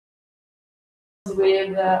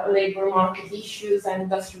with labor market issues and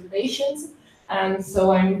industrial relations. And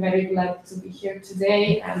so I'm very glad to be here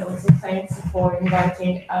today, and also thanks for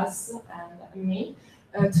inviting us and me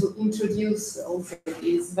to introduce also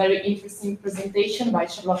this very interesting presentation by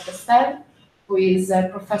Lotta, who is a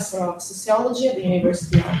professor of sociology at the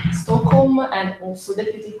University of Stockholm and also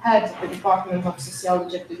deputy head of the Department of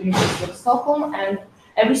Sociology at the University of Stockholm and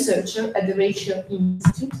a researcher at the Ratio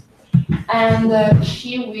Institute. And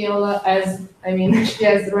she will, she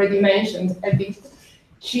has already mentioned a bit,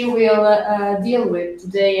 she will deal with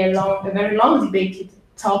today a very long debated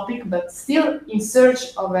topic, but still in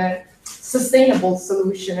search of a sustainable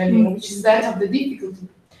solution, which is that of the difficulty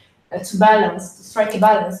to strike a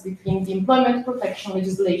balance between the employment protection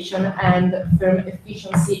legislation and firm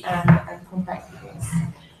efficiency and competitiveness.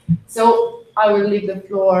 So I will leave the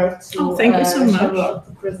floor to thank you so much.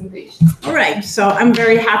 Charlotte's presentation. All right, so I'm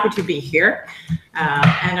very happy to be here,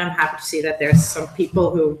 and I'm happy to see that there's some people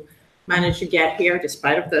who managed to get here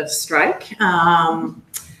despite of the strike.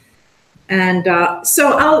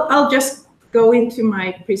 So I'll just go into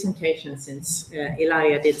my presentation since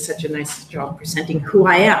Ilaria did such a nice job presenting who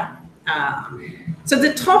I am. So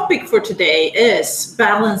the topic for today is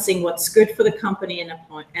balancing what's good for the company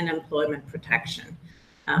and employment protection.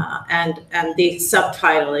 And the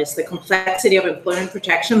subtitle is The Complexity of Employment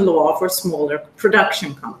Protection Law for Smaller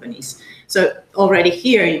Production Companies. So already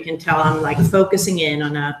here you can tell I'm like focusing in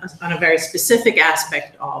on a very specific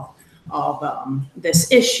aspect of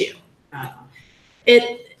this issue.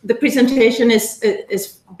 The presentation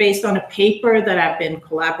is based on a paper that I've been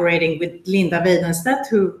collaborating with Linda Weidenstedt,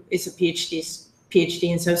 who is a PhD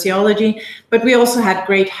in sociology, but we also had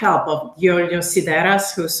great help of Giorgio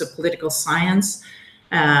Sideras, who's a political science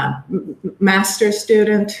master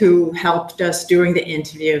student who helped us during the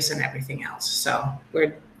interviews and everything else. So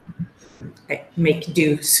I make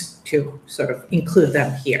do to sort of include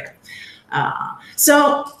them here.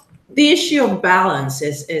 So the issue of balance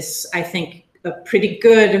is I think, a pretty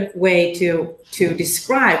good way to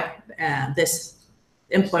describe this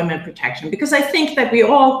employment protection, because I think that we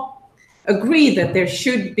all agree that there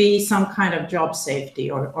should be some kind of job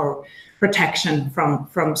safety or protection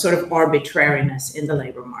from sort of arbitrariness in the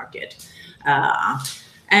labor market.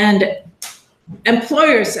 And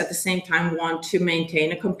employers at the same time want to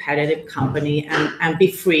maintain a competitive company and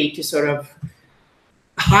be free to sort of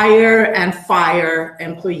hire and fire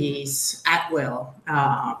employees at will.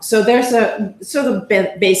 So there's a sort of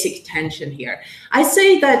basic tension here. I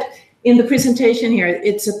say that in the presentation here,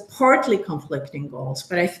 it's a partly conflicting goals,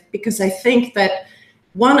 but because I think that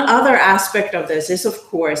one other aspect of this is, of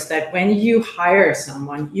course, that when you hire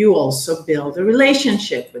someone, you also build a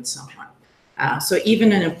relationship with someone. So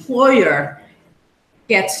even an employer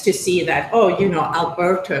gets to see that, oh, you know,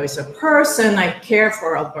 Alberto is a person, I care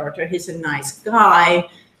for Alberto, he's a nice guy.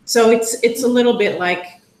 So it's a little bit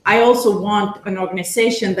like, I also want an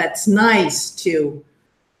organization that's nice to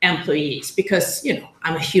employees because, you know,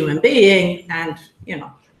 I'm a human being and, you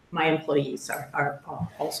know, my employees are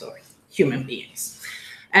also human beings.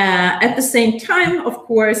 At the same time, of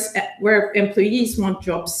course, where employees want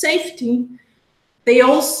job safety, they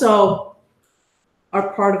also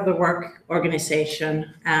are part of the work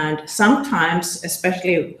organization. And sometimes,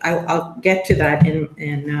 especially, I'll get to that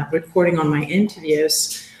in reporting on my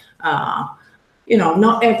interviews, you know,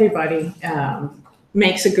 not everybody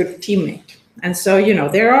makes a good teammate. And so, you know,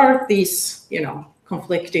 there are these, you know,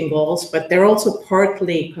 conflicting goals, but they're also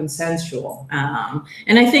partly consensual.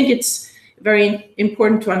 And I think it's very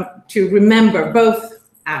important to remember both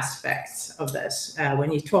aspects of this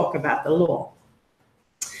when you talk about the law.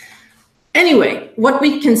 Anyway, what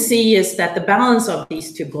we can see is that the balance of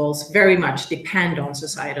these two goals very much depend on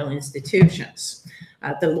societal institutions.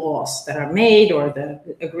 The laws that are made or the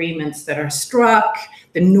agreements that are struck,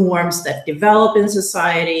 the norms that develop in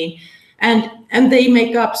society, and they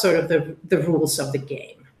make up sort of the rules of the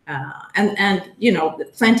game. And you know,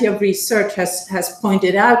 plenty of research has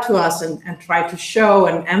pointed out to us and tried to show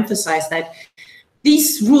and emphasize that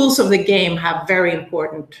these rules of the game have very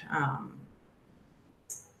important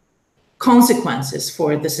consequences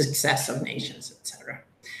for the success of nations, etc.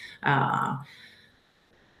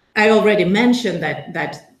 I already mentioned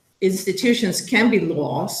that institutions can be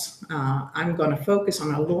laws. I'm going to focus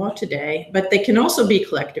on a law today, but they can also be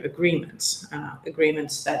collective agreements,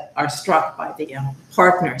 agreements that are struck by the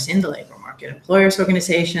partners in the labor market, employers,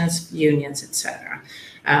 organizations, unions, etc.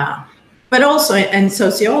 But also in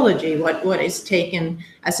sociology, what is taken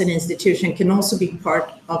as an institution can also be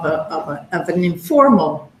part of an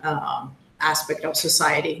informal aspect of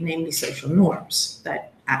society, namely social norms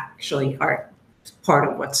that actually are part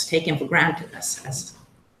of what's taken for granted as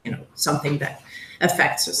you know, something that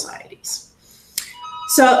affect societies.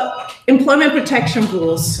 So employment protection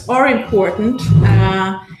rules are important,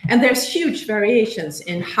 and there's huge variations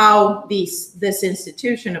in how this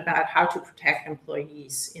institution about how to protect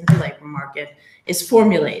employees in the labor market is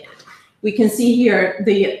formulated. We can see here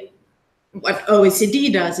what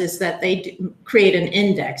OECD does is that they create an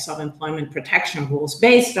index of employment protection rules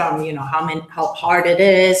based on, you know, how hard it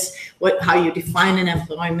is, how you define an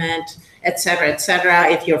employment, et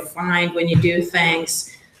cetera, if you're fined when you do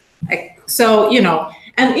things. So, you know,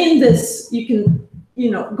 and in this, you can,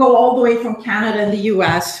 you know, go all the way from Canada and the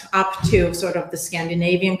US up to sort of the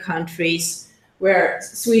Scandinavian countries, where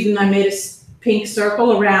Sweden, I made a pink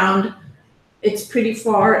circle around. It's pretty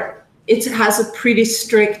far. It has a pretty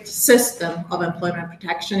strict system of employment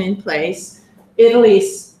protection in place. Italy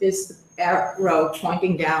is the arrow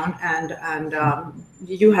pointing down, and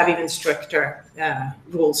you have even stricter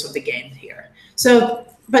rules of the game here. So,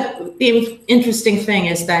 but the interesting thing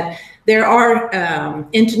is that there are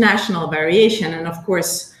international variation, and of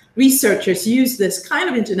course, researchers use this kind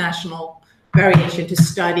of international variation to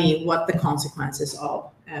study what the consequences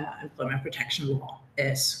of employment protection law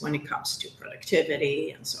is when it comes to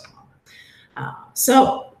productivity and so on.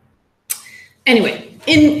 So anyway,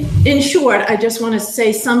 in short, I just want to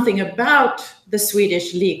say something about the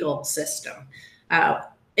Swedish legal system.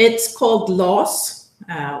 It's called LAS.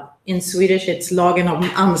 In Swedish, it's Lagen om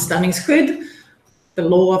anställningsskydd, the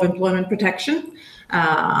law of employment protection.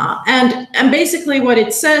 And basically what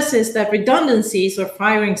it says is that redundancies or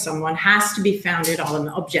firing someone has to be founded on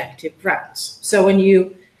objective grounds. So when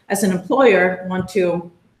you, as an employer, want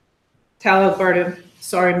to tell Alberto,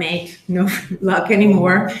 sorry, mate, no luck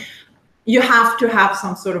anymore, you have to have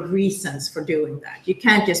some sort of reasons for doing that. You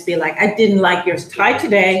can't just be like, I didn't like your tie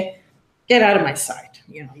today, get out of my sight,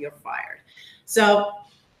 you know, you're fired. So,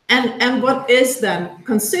 and what is then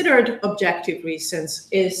considered objective reasons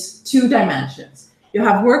is two dimensions. You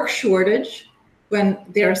have work shortage, when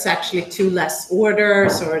there's actually too less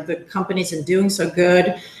orders or the company isn't doing so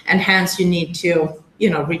good, and hence you need to, you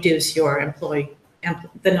know, reduce your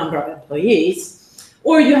the number of employees,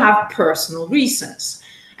 or you have personal reasons.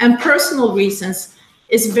 And personal reasons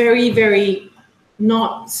is very, very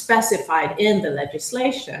not specified in the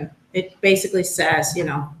legislation. It basically says, you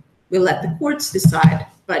know, we'll let the courts decide,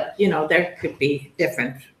 but, you know, there could be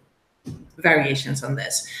different variations on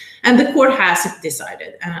this. And the court has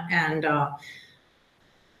decided, and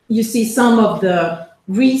you see some of the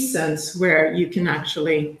reasons where you can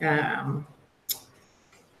actually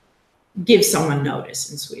give someone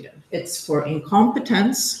notice in Sweden. It's for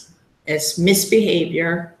incompetence, it's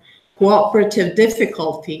misbehavior, cooperative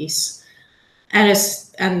difficulties,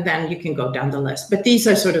 and then you can go down the list. But these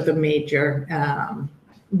are sort of the major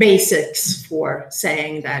basics for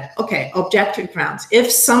saying that, okay, objective grounds. If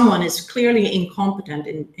someone is clearly incompetent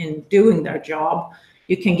in doing their job,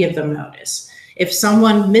 you can give them notice. If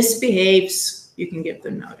someone misbehaves, you can give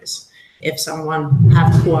them notice. If someone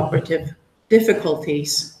has cooperative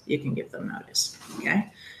difficulties, you can give them notice. Okay,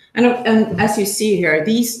 and as you see here,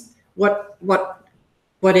 these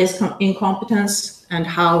what is incompetence and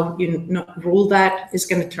how you rule that is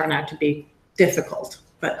going to turn out to be difficult.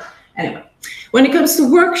 But anyway, when it comes to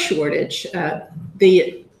work shortage,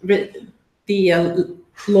 the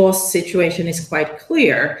law situation is quite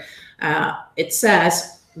clear. It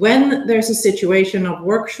says when there's a situation of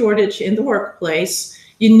work shortage in the workplace,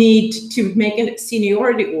 you need to make a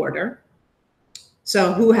seniority order.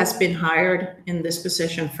 So who has been hired in this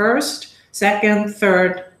position first, second,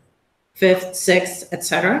 third, fifth, sixth,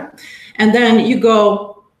 etc. And then you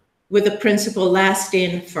go with the principle last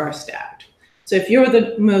in, first out. So if you're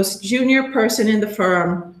the most junior person in the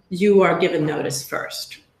firm, you are given notice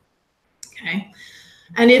first. Okay.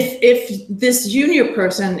 And if this junior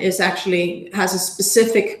person has a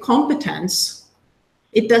specific competence,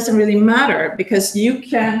 it doesn't really matter, because you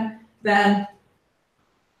can then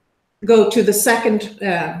go to the second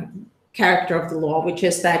character of the law, which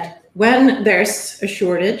is that when there's a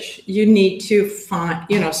shortage, you need to find,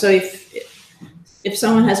 you know, so if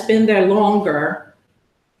someone has been there longer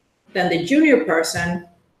than the junior person,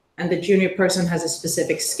 and the junior person has a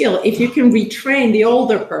specific skill, if you can retrain the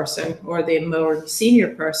older person or the more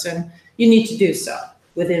senior person, you need to do so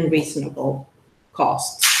within reasonable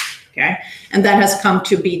costs, okay? And that has come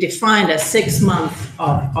to be defined as 6 months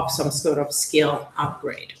of some sort of skill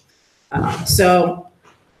upgrade. So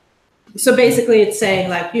basically it's saying,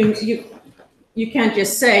 like, you can't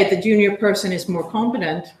just say the junior person is more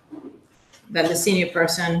competent than the senior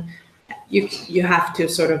person. You have to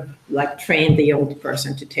sort of like train the old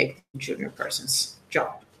person to take the junior person's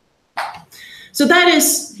job. So that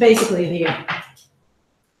is basically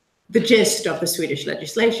the gist of the Swedish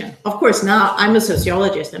legislation. Of course, now I'm a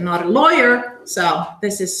sociologist and not a lawyer, so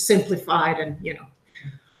this is simplified and, you know,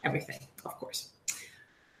 everything, of course.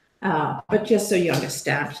 But just so you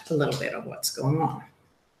understand a little bit of what's going on.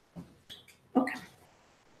 Okay.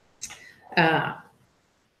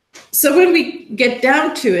 So when we get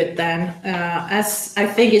down to it then, as I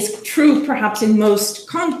think is true perhaps in most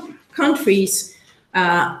countries,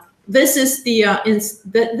 this is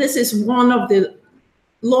this is one of the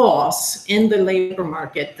laws in the labor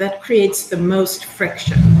market that creates the most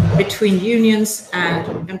friction between unions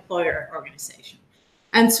and employer organization.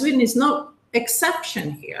 And Sweden is no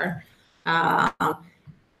exception here. And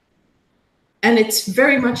it's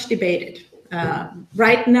very much debated.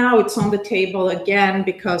 Right now, it's on the table again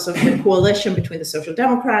because of the coalition between the Social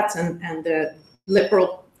Democrats and the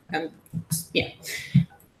Liberal, and yeah,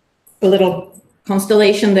 a little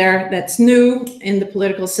constellation there that's new in the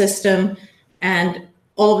political system. And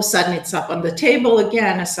all of a sudden, it's up on the table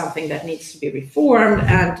again as something that needs to be reformed.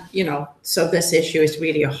 And, you know, so this issue is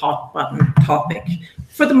really a hot button topic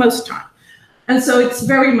for the most time. And so it's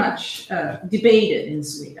very much debated in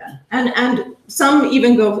Sweden. And some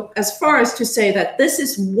even go as far as to say that this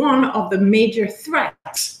is one of the major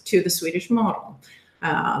threats to the Swedish model.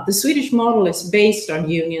 The Swedish model is based on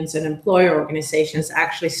unions and employer organizations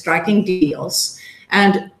actually striking deals.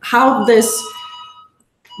 And how this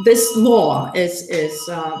law is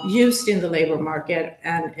used in the labor market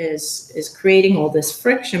and is creating all this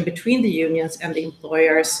friction between the unions and the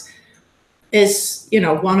employers is, you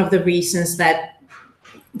know, one of the reasons that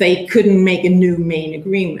they couldn't make a new main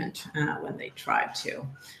agreement when they tried to,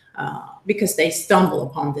 because they stumble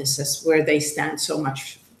upon this as where they stand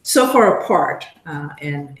so far apart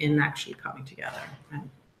in actually coming together and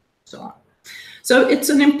so on. So it's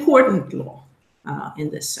an important law in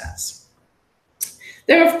this sense.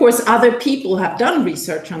 There are, of course, other people who have done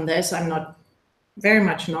research on this. I'm not very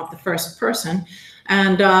much not the first person.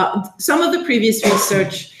 And some of the previous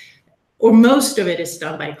research, or most of it, is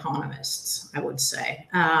done by economists, I would say.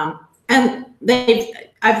 And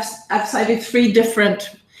I've cited 3 different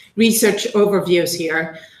research overviews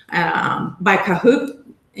here, by Kahoot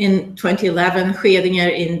in 2011,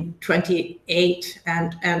 Schedinger in 2008,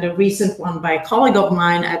 and a recent one by a colleague of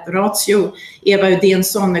mine at Ratio, Eva Udén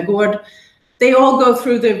Sonnegård. They all go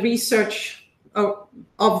through the research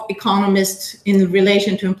of economists in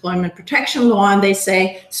relation to employment protection law, and they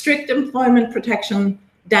say strict employment protection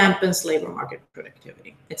dampens labor market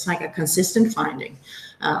productivity. It's like a consistent finding.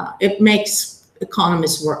 It makes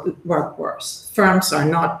economists work worse. Firms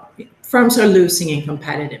are losing in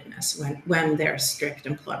competitiveness when there's strict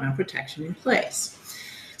employment protection in place.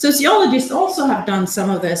 Sociologists also have done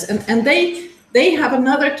some of this, and they have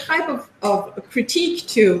another type of critique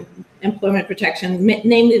to employment protection,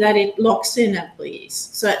 namely that it locks in employees.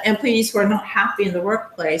 So employees who are not happy in the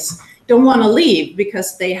workplace don't want to leave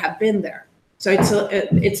because they have been there. So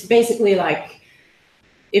it's basically like,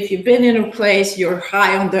 if you've been in a place, you're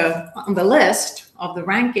high on the list of the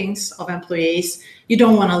rankings of employees, you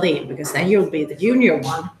don't want to leave because then you'll be the junior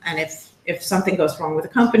one. And if something goes wrong with the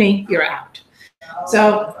company, you're out.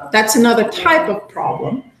 So that's another type of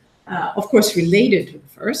problem, of course, related to the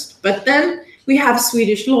first. But then we have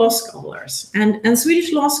Swedish law scholars. And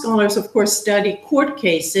Swedish law scholars, of course, study court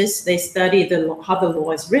cases. They study how the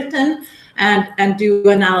law is written, and do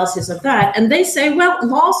analysis of that. And they say, well,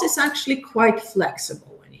 laws is actually quite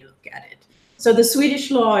flexible when you look at it. So the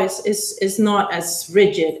Swedish law is not as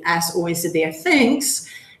rigid as OECD thinks,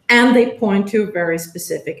 and they point to a very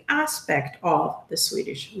specific aspect of the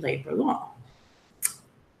Swedish labor law.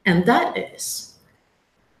 And that is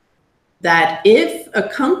that if a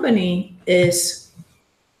company is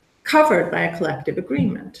covered by a collective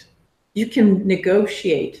agreement, you can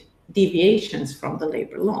negotiate deviations from the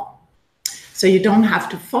labor law. So you don't have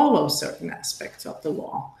to follow certain aspects of the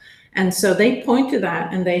law. And so they point to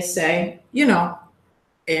that and they say, you know,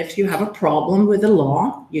 if you have a problem with the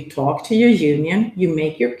law, you talk to your union, you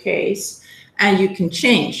make your case, and you can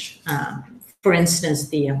change. For instance,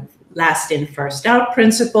 the last in, first out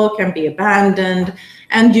principle can be abandoned,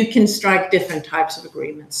 and you can strike different types of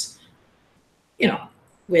agreements, you know,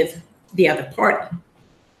 with the other party.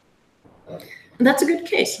 And that's a good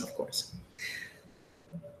case, of course.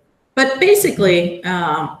 But basically,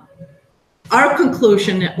 our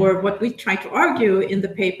conclusion, or what we try to argue in the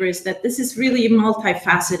paper, is that this is really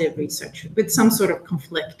multifaceted research with some sort of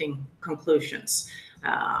conflicting conclusions.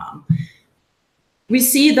 We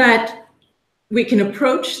see that we can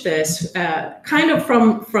approach this kind of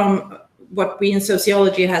from what we in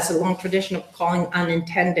sociology has a long tradition of calling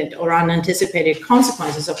unintended or unanticipated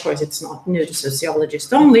consequences. Of course, it's not new to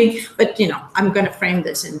sociologists only, but I'm going to frame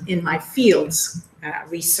this in my field's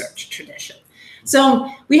research tradition. So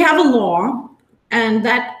we have a law, and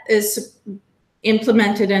that is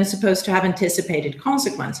implemented and supposed to have anticipated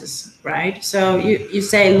consequences, right? So you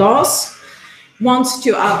say laws wants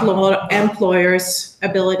to outlaw employers'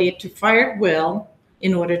 ability to fire at will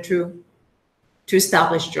in order to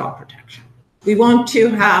establish job protection. We want to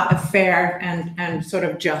have a fair and sort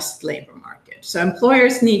of just labor market. So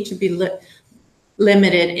employers need to be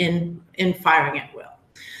limited in firing at will.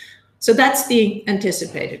 So that's the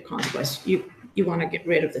anticipated consequence. You want to get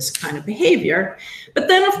rid of this kind of behavior. But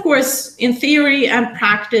then, of course, in theory and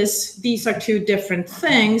practice, these are two different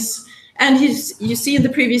things. And you see in the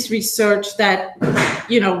previous research that,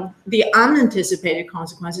 the unanticipated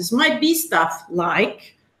consequences might be stuff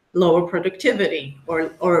like lower productivity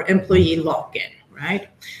or employee lock-in, right?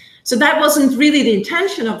 So that wasn't really the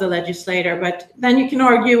intention of the legislator, but then you can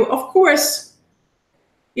argue, of course,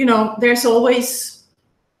 there's always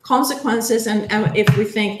consequences, and if we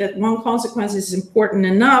think that one consequence is important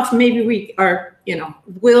enough, maybe we are,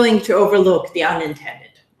 willing to overlook the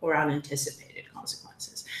unintended or unanticipated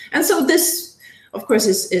consequences. And so this, of course,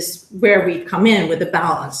 is where we come in with the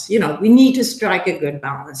balance. We need to strike a good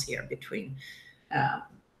balance here between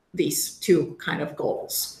these two kind of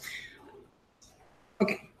goals.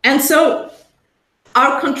 Okay, and so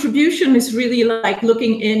our contribution is really like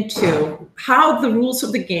looking into how the rules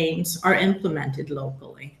of the games are implemented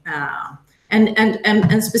locally.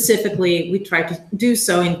 And specifically, we try to do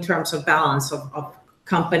so in terms of balance of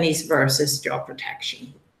companies versus job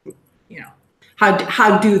protection.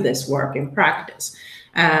 How do this work in practice?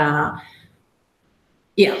 Yeah,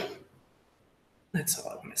 that's all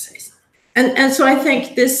I'm gonna say. And so I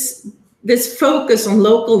think this focus on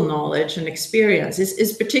local knowledge and experience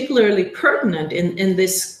is particularly pertinent in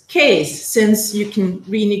this case, since you can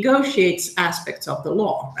renegotiate aspects of the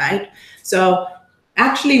law, right? So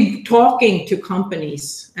actually talking to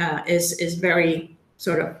companies is very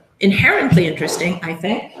sort of inherently interesting, I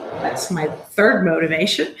think. That's my third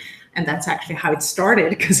motivation. And that's actually how it started,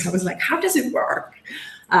 because I was like, how does it work?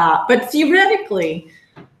 But theoretically,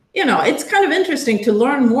 it's kind of interesting to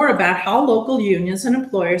learn more about how local unions and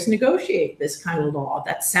employers negotiate this kind of law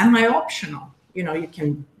that's semi-optional. You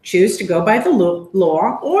can choose to go by the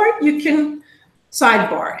law, or you can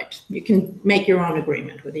sidebar it. You can make your own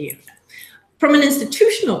agreement with the union. From an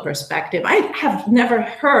institutional perspective, I have never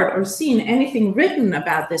heard or seen anything written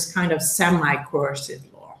about this kind of semi-coercive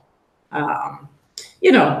law.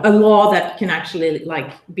 A law that can actually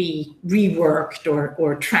be reworked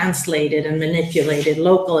or translated and manipulated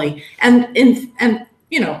locally, and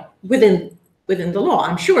within the law.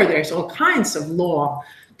 I'm sure there's all kinds of law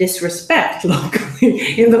disrespect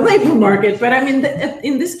locally in the labor market, but I mean,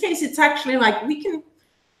 in this case, it's actually like we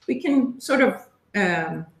can sort of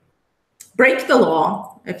break the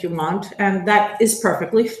law if you want, and that is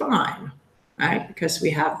perfectly fine, right? Because we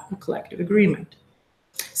have a collective agreement.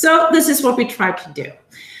 So this is what we tried to do.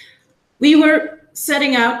 We were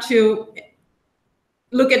setting out to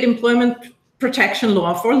look at employment protection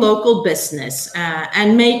law for local business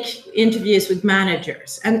and make interviews with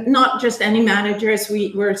managers, and not just any managers.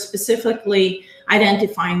 We were specifically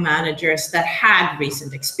identifying managers that had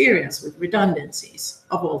recent experience with redundancies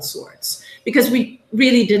of all sorts, because we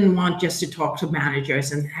really didn't want just to talk to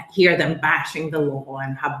managers and hear them bashing the law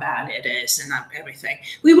and how bad it is and everything.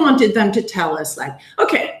 We wanted them to tell us, like,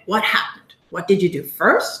 okay, what happened? What did you do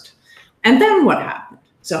first? And then what happened?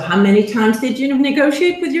 So how many times did you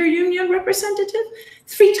negotiate with your union representative?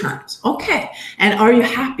 3 times. Okay. And are you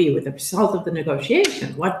happy with the result of the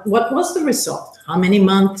negotiation? What was the result? How many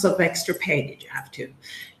months of extra pay did you have to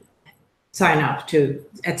sign up to,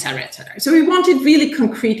 et cetera, et cetera? So we wanted really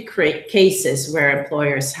concrete cases where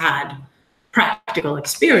employers had practical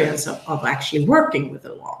experience of actually working with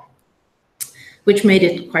the law, which made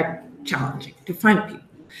it quite challenging to find people.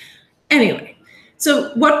 Anyway,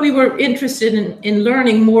 so what we were interested in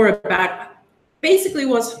learning more about basically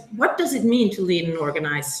was, what does it mean to lead and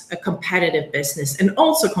organize a competitive business and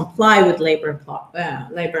also comply with labor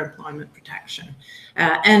employment protection?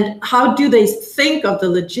 And how do they think of the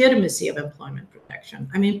legitimacy of employment protection?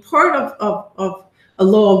 I mean, part of a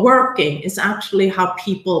law working is actually how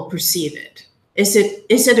people perceive it. Is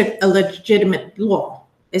it a legitimate law?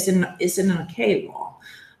 Is it an okay law?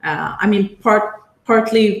 I mean,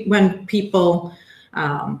 partly when people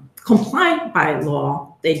comply by law,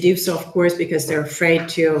 they do so, of course, because they're afraid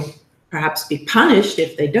to perhaps be punished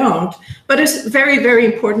if they don't. But it's a very, very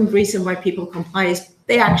important reason why people comply is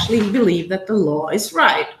they actually believe that the law is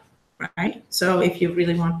right, right? So if you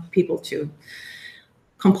really want people to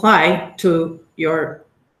comply to your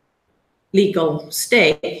legal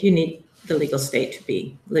state, you need the legal state to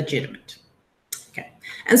be legitimate. Okay,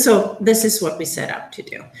 and so this is what we set out to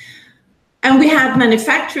do. And we had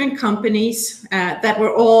manufacturing companies that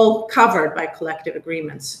were all covered by collective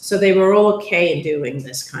agreements. So they were all okay in doing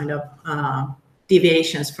this kind of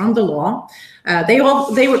deviations from the law. They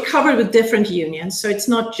were covered with different unions. So it's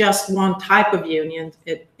not just one type of union,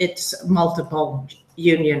 it's multiple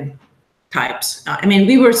union types. I mean,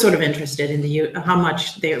 we were sort of interested in how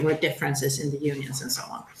much there were differences in the unions and so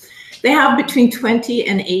on. They have between 20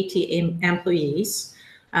 and 80 employees.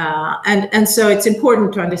 And so it's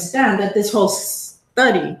important to understand that this whole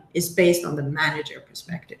study is based on the manager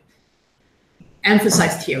perspective,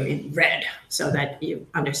 emphasized here in red, so that you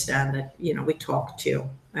understand that, you know, we talk to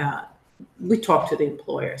the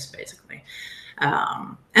employers basically.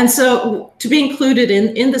 And so to be included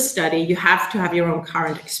in the study, you have to have your own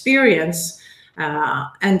current experience.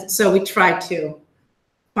 And so we tried to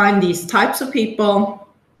find these types of people.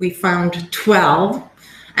 We found 12.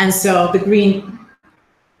 And so the green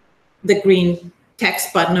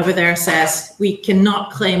text button over there says, we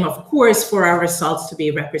cannot claim, of course, for our results to be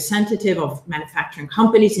representative of manufacturing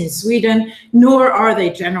companies in Sweden, nor are they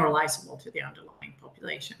generalizable to the underlying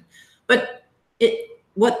population. But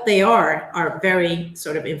what they are very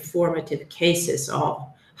sort of informative cases of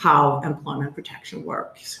how employment protection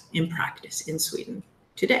works in practice in Sweden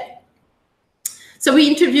today. So we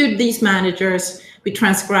interviewed these managers, we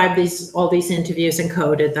transcribed all these interviews and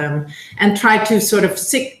coded them, and tried to sort of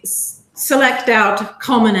select out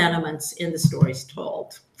common elements in the stories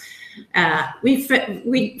told.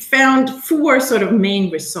 We found 4 sort of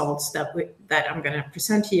main results that I'm going to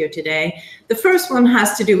present to you today. The first one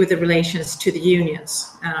has to do with the relations to the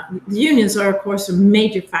unions. The unions are, of course, a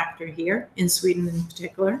major factor here in Sweden in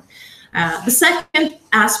particular. The second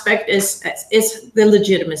aspect is the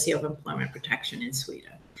legitimacy of employment protection in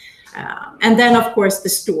Sweden. And then, of course, the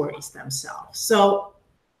stories themselves. So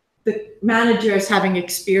the managers having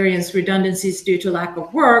experienced redundancies due to lack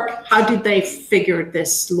of work, how did they figure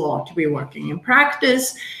this law to be working in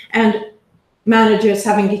practice? And managers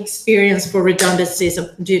having experience for redundancies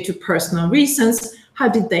due to personal reasons, how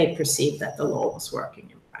did they perceive that the law was working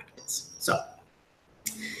in practice? So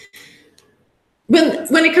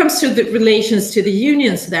when it comes to the relations to the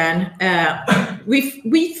unions, then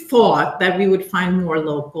we thought that we would find more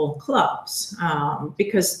local clubs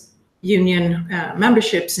because union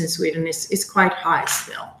memberships in Sweden is quite high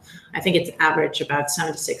still. I think it's average about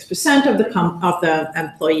 76% of the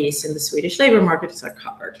employees in the Swedish labor markets are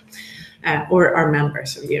covered or are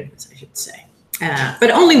members of unions, I should say.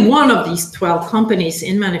 But only one of these 12 companies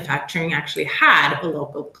in manufacturing actually had a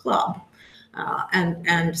local club,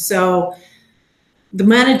 and so the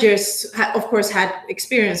managers, of course, had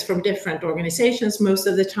experience from different organizations most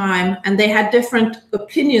of the time, and they had different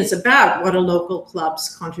opinions about what a local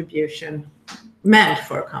club's contribution meant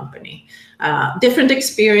for a company. Different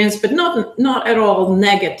experience, but not at all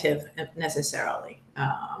negative necessarily.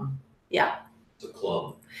 Yeah. It's a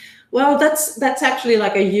club. Well, that's actually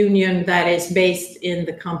like a union that is based in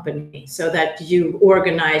the company, so that you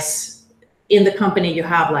organize in the company. You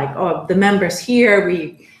have like, oh, the members here,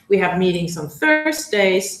 we have meetings on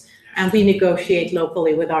Thursdays, and we negotiate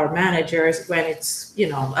locally with our managers when it's, you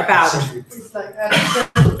know, about. It's like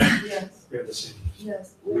yes. We have the same.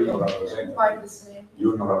 Yes. Quite the same.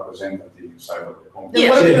 You're not representing side of the company. The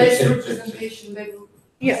Yeah. workplace Sì, sì, representation, they will.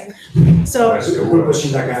 Yeah. So Questo è il gruppo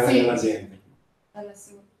sindacale dell'azienda.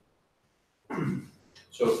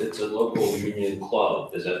 So if it's a local union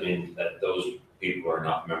club, does that mean that those people are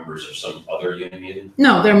not members of some other union?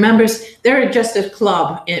 no, they're members. They're just a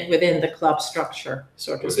club within the club structure,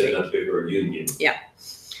 so to speak. Within a bigger union?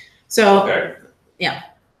 So Okay.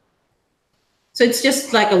 so it's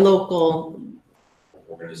just like a local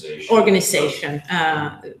organization.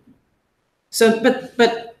 So,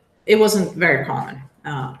 but it wasn't very common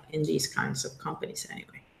in these kinds of companies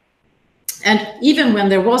anyway. And even when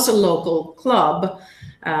there was a local club,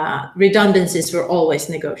 redundancies were always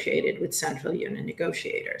negotiated with central union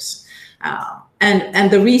negotiators. And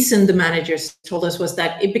the reason the managers told us was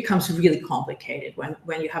that it becomes really complicated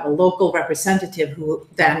when you have a local representative who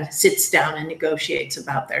then sits down and negotiates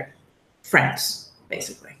about their friends,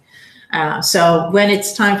 basically. So when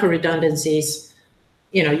it's time for redundancies,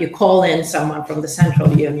 you know, you call in someone from the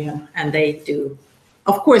central union and they do,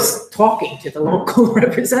 of course, talking to the local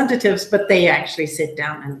representatives, but they actually sit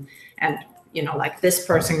down and you know, like this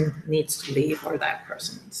person needs to leave or that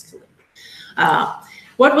person needs to leave.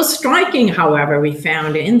 What was striking, however, we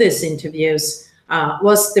found in these interviews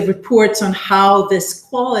was the reports on how this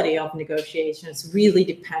quality of negotiations really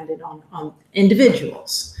depended on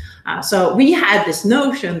individuals. So we had this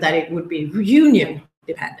notion that it would be union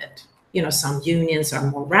dependent. You know, some unions are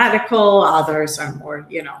more radical, others are more,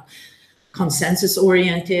 you know, consensus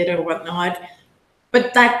oriented or whatnot.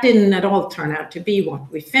 But that didn't at all turn out to be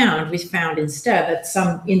what we found. We found instead that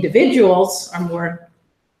some individuals are more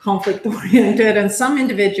conflict oriented and some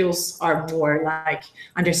individuals are more like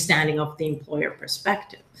understanding of the employer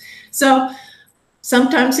perspective. So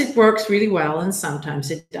sometimes it works really well and sometimes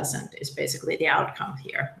it doesn't, is basically the outcome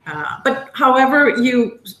here. But however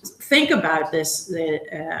you think about this, the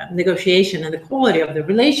negotiation and the quality of the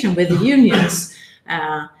relation with the unions,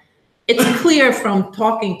 it's clear from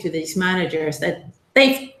talking to these managers that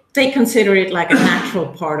they consider it like a natural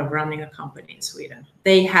part of running a company in Sweden.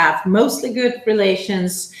 They have mostly good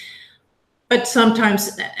relations, but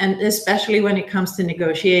sometimes, and especially when it comes to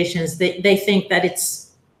negotiations, they think that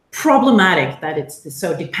it's problematic that it's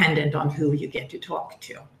so dependent on who you get to talk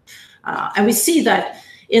to. And we see that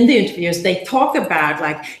in the interviews, they talk about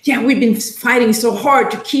like, yeah, we've been fighting so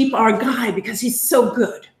hard to keep our guy because he's so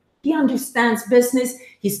good. He understands business,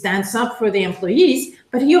 he stands up for the employees,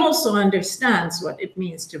 but he also understands what it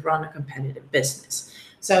means to run a competitive business.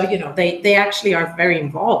 So, you know, they actually are very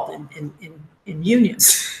involved in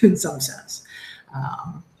unions in some sense.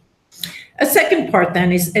 A second part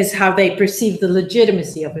then is how they perceive the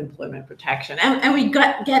legitimacy of employment protection. And we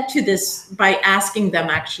get to this by asking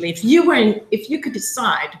them actually, if you could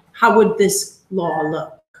decide, how would this law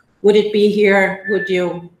look? Would it be here? Would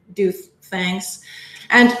you do things?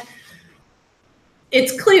 And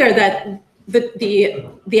it's clear that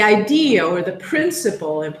the idea or the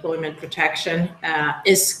principle employment protection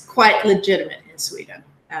is quite legitimate in Sweden.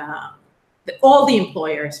 All the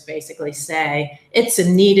employers basically say it's a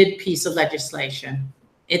needed piece of legislation.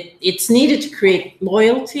 It's needed to create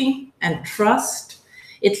loyalty and trust.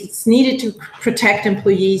 It's needed to protect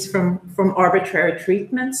employees from arbitrary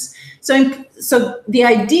treatments. So the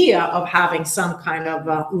idea of having some kind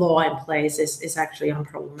of law in place is actually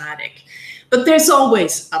unproblematic. But there's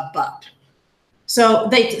always a but. So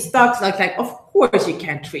they start like, of course you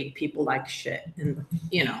can't treat people like shit. And,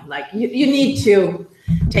 you know, like you need to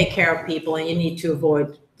take care of people and you need to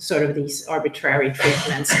avoid sort of these arbitrary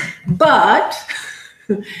treatments. But,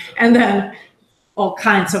 and then all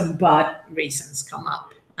kinds of but reasons come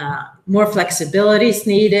up. More flexibility is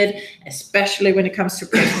needed, especially when it comes to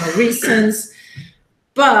personal reasons.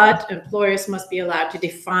 But employers must be allowed to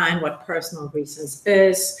define what personal reasons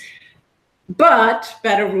is. But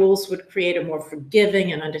better rules would create a more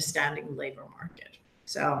forgiving and understanding labor market.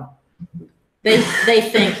 So they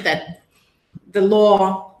think that the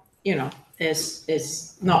law, you know,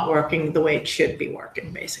 is not working the way it should be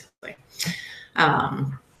working, basically.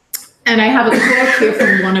 And I have a quote here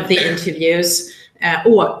from one of the interviews,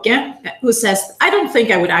 Åke, who says, I don't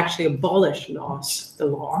think I would actually abolish the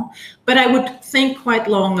law, but I would think quite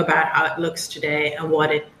long about how it looks today and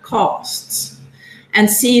what it costs, and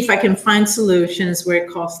see if I can find solutions where it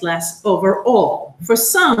costs less overall. For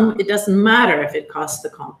some, it doesn't matter if it costs the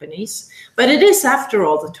companies, but it is, after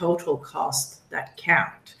all, the total cost that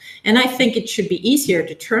count. And I think it should be easier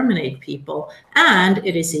to terminate people, and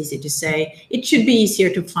it is easy to say it should be easier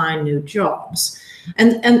to find new jobs.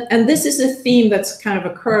 And this is a theme that's kind of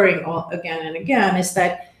occurring again and again, is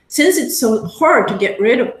that since it's so hard to get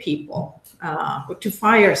rid of people, or to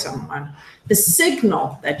fire someone, the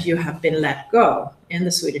signal that you have been let go in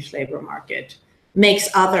the Swedish labor market makes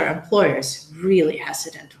other employers really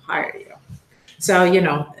hesitant to hire you. So, you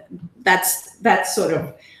know, that's sort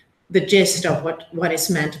of the gist of what is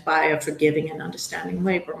meant by a forgiving and understanding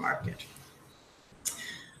labor market.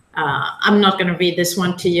 I'm not going to read this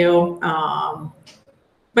one to you.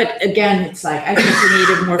 But again, it's like, I think we need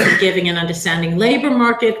a more forgiving and understanding labor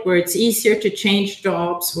market where it's easier to change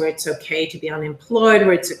jobs, where it's okay to be unemployed,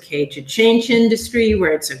 where it's okay to change industry,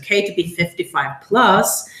 where it's okay to be 55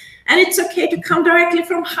 plus, and it's okay to come directly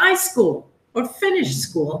from high school or finish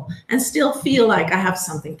school and still feel like I have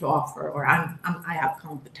something to offer, or I have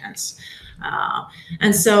competence.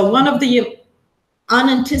 And so one of the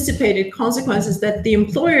unanticipated consequences that the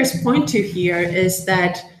employers point to here is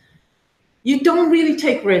that you don't really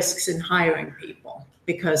take risks in hiring people,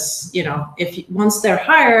 because, you know, once they're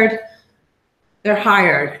hired,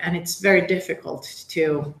 and it's very difficult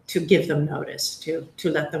to give them notice, to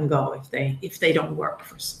let them go if they don't work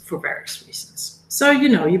for various reasons. So, you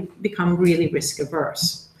know, you become really risk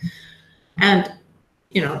averse, and,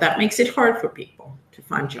 you know, that makes it hard for people to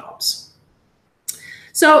find jobs.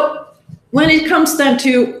 So when it comes then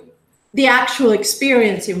to the actual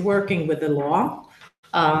experience in working with the law,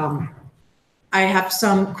 I have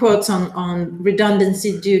some quotes on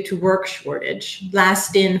redundancy due to work shortage.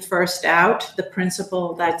 Last in, first out. The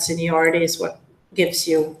principle that seniority is what gives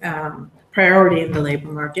you priority in the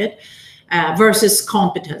labor market, versus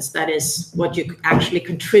competence. That is what you actually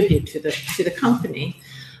contribute to the company.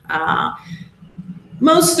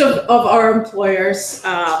 Most of our employers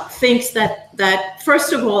thinks that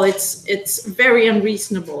first of all, it's very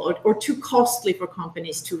unreasonable or too costly for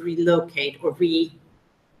companies to relocate or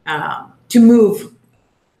to move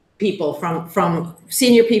people from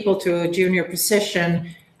senior people to a junior position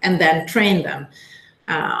and then train them.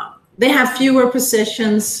 They have fewer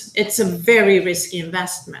positions. It's a very risky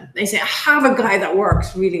investment. They say, I have a guy that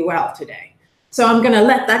works really well today, so I'm going to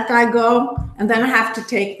let that guy go, and then I have to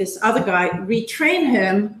take this other guy, retrain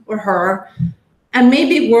him or her, and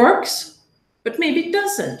maybe it works, but maybe it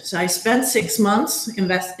doesn't. So I spent 6 months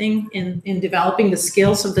investing in developing the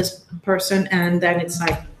skills of this person, and then it's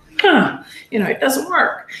like, it doesn't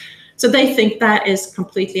work. So they think that is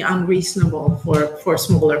completely unreasonable for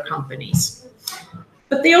smaller companies.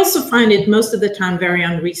 But they also find it most of the time very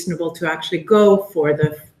unreasonable to actually go for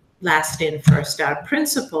the last in, first out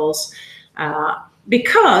principles,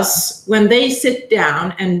 because when they sit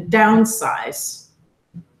down and downsize,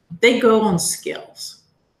 they go on skills.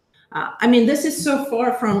 I mean, this is so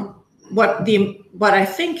far from what I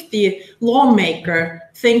think the lawmaker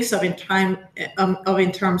thinks of in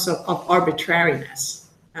terms of arbitrariness.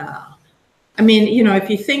 I mean, if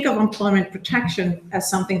you think of employment protection as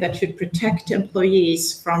something that should protect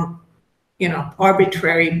employees from,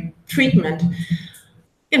 arbitrary treatment,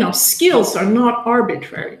 skills are not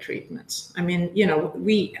arbitrary treatments. I mean,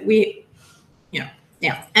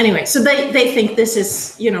 anyway, so they think this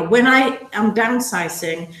is, when I am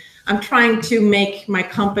downsizing, I'm trying to make my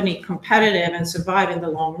company competitive and survive in the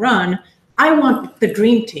long run. I want the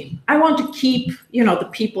dream team. I want to keep, the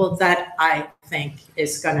people that I think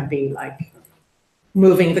is going to be like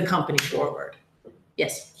moving the company forward.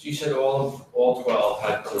 Yes. So you said all 12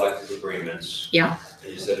 had collective agreements. Yeah.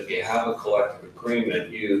 And you said if you have a collective agreement,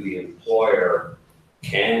 you, the employer,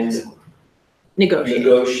 can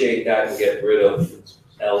negotiate that and get rid of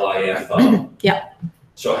LIFO. Yeah.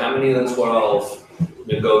 So how many of the 12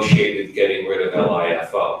 negotiated getting rid of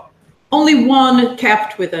LIFO? Only one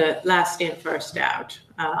kept with a last in, first out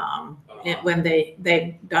when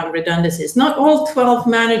they've done redundancies. Not all 12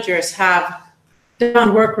 managers have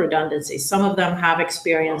done work redundancies. Some of them have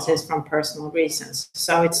experiences from personal reasons.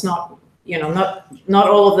 So it's not, not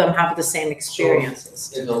all of them have the same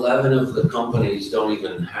experiences. So if 11 of the companies don't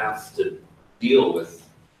even have to deal with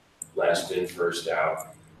last in, first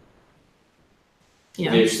out,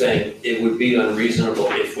 you're saying it would be unreasonable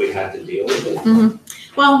if we had to deal with it? Mm-hmm.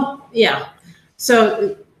 Well, yeah.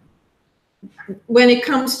 So when it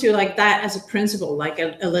comes to like that as a principle, like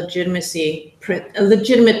a legitimate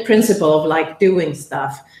principle of like doing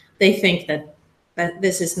stuff, they think that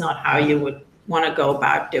this is not how you would want to go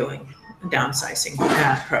about doing a downsizing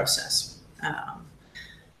process.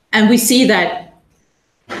 And we see that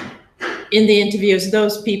in the interviews,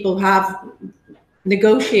 those people have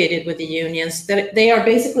negotiated with the unions, that they are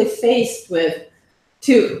basically faced with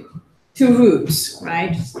two routes,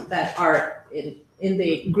 right, that are in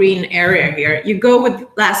the green area here. You go with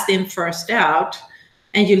last in, first out,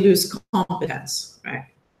 and you lose competence, right?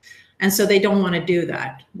 And so they don't want to do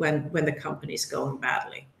that when the company's going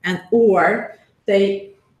badly. Or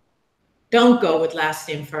they don't go with last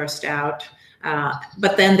in, first out,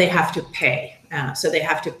 but then they have to pay. So they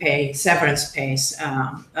have to pay severance pays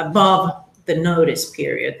above the notice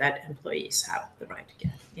period that employees have the right to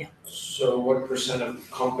get. Yeah. So what %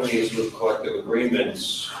 of companies with collective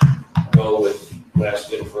agreements go with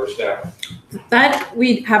last in, first out? That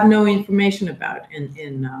we have no information about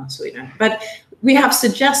in Sweden, but we have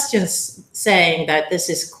suggestions saying that this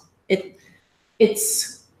is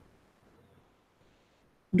it's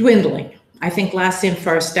dwindling. I think last in,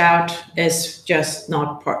 first out is just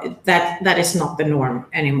not part, that is not the norm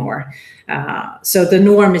anymore. So the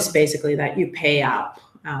norm is basically that you pay up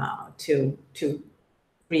to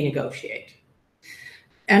renegotiate.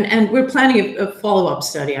 And we're planning a follow-up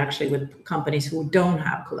study actually with companies who don't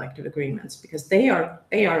have collective agreements, because they are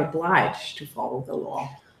obliged to follow the law.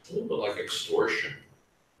 A little bit like extortion.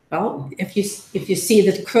 Well, if you see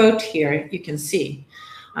the quote here, you can see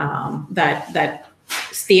that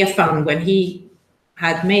Stefan, when he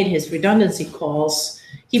had made his redundancy calls,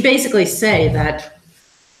 he basically say that,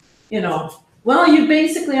 well, you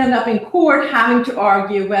basically end up in court having to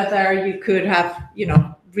argue whether you could have,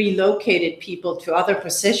 relocated people to other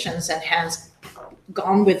positions and hence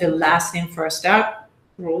gone with the last in, first out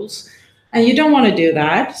rules. And you don't want to do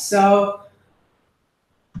that. So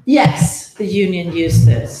Yes, the union used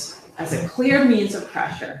this as a clear means of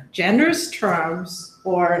pressure, generous terms,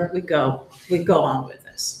 or we go on with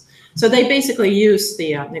this. So they basically use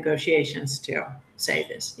the negotiations to say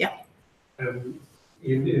this. Yeah.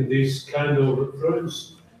 In this kind of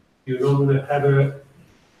approach, you don't have a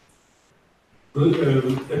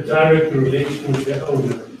direct relation with the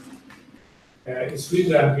owner. In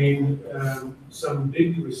Sweden, there have been some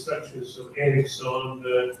big restructures of Ericsson,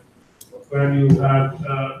 when you have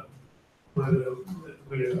a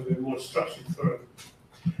more structured firm.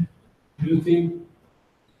 Do you think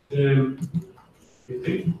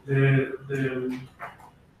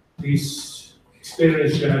this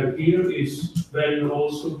experience you have here is valid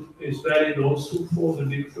also for the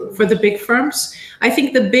big firms? For the big firms, I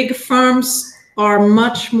think the big firms are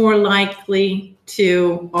much more likely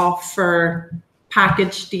to offer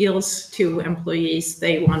package deals to employees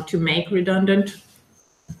they want to make redundant,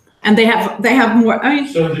 and they have more. I mean,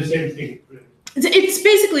 so the same thing. It's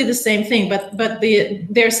basically the same thing, but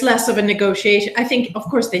there's less of a negotiation. I think, of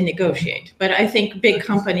course, they negotiate, but I think big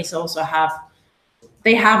companies also have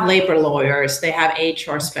labor lawyers, they have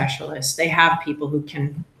HR specialists, they have people who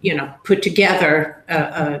can, put together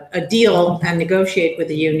a deal and negotiate with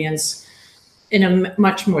the unions in a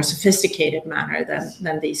much more sophisticated manner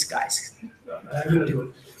than these guys.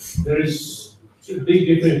 There is a big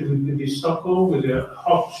difference with Stockholm, with a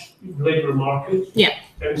hot labor market, yeah,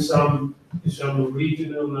 and some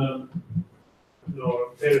regional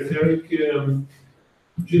or peripheric. Do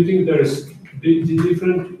you think there is big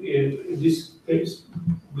difference in this case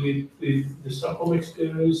with the Stockholm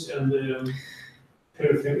experience and the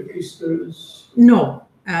peripheric experience? No,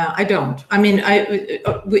 I don't. I mean,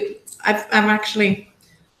 I've actually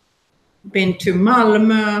been to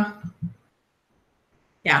Malmö,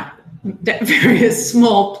 yeah, various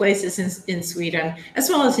small places in Sweden, as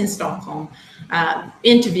well as in Stockholm,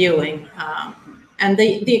 interviewing, and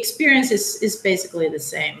the experience is basically the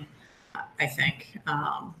same. I think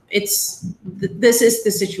this is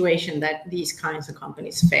the situation that these kinds of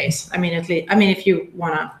companies face. I mean, if you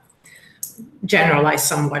want to generalize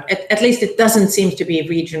somewhat, at least it doesn't seem to be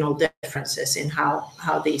regional differences in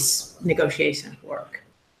how these negotiations work,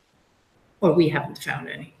 or we haven't found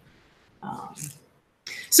any.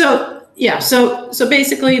 So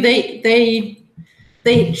basically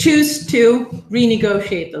they choose to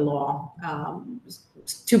renegotiate the law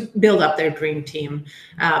to build up their dream team,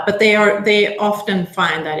 but they often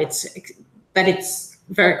find that it's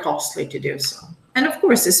very costly to do so. And of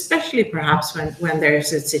course, especially perhaps when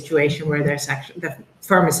there's a situation where the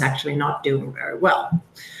firm is actually not doing very well.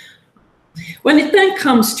 When it then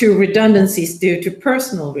comes to redundancies due to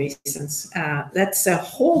personal reasons, that's a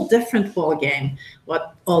whole different ballgame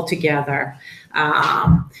altogether.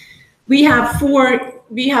 We have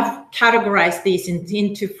categorized these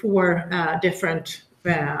into four different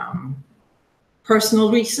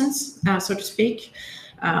personal reasons, so to speak.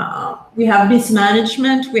 We have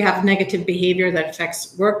mismanagement, we have negative behavior that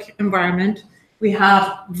affects work environment. We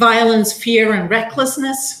have violence, fear, and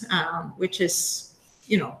recklessness, which is,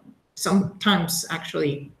 sometimes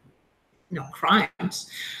actually, crimes.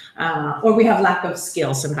 Or we have lack of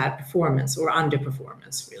skills and bad performance or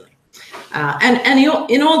underperformance, really. And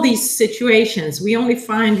in all these situations, we only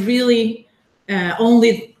find really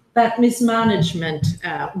only that mismanagement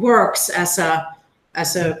works as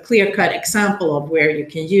a clear-cut example of where you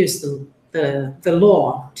can use the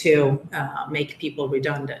law to make people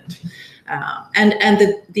redundant.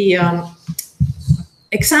 And the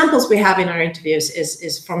examples we have in our interviews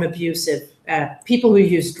is from abusive people who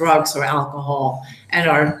use drugs or alcohol and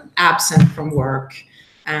are absent from work.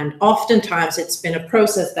 And oftentimes it's been a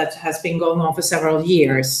process that has been going on for several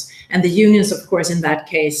years. And the unions, of course, in that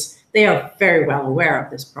case, they are very well aware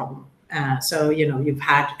of this problem. So, you've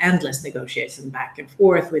had endless negotiations back and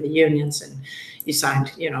forth with the unions, and you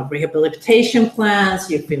signed, rehabilitation plans,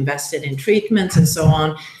 you've invested in treatments and so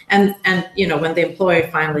on. And when the employer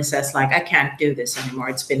finally says, like, I can't do this anymore,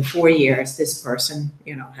 it's been 4 years, this person,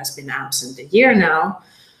 has been absent a year now,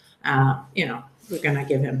 we're going to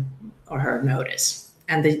give him or her notice.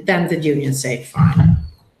 And then the unions say, fine.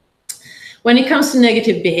 When it comes to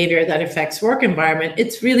negative behavior that affects work environment,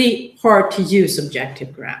 it's really hard to use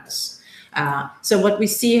objective grounds. So what we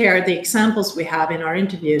see here, the examples we have in our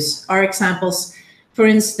interviews are examples, for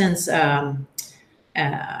instance, when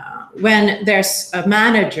there's a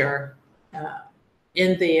manager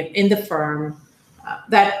in the firm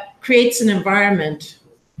that creates an environment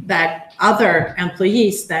that other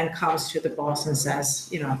employees then comes to the boss and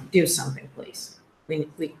says, do something, please. We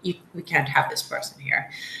can't have this person here.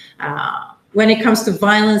 When it comes to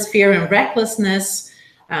violence, fear, and recklessness,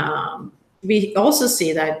 we also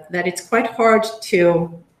see that it's quite hard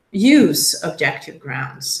to use objective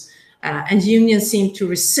grounds, and unions seem to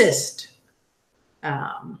resist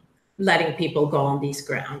letting people go on these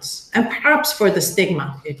grounds, and perhaps for the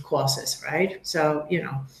stigma it causes, right? So,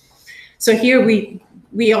 so here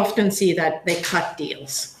we often see that they cut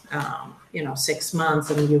deals, 6 months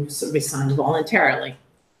and you resign voluntarily,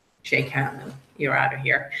 shake hand and you're out of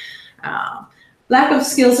here. Lack of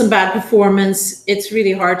skills and bad performance, it's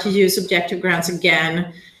really hard to use objective grounds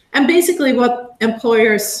again. And basically what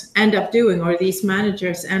employers end up doing, or these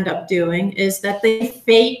managers end up doing, is that they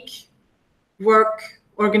fake work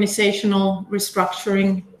organizational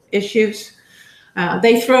restructuring issues.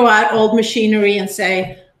 They throw out old machinery and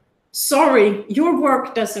say, sorry, your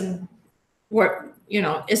work doesn't work,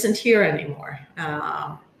 isn't here anymore.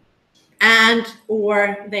 And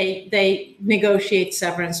or they negotiate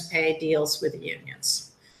severance pay deals with the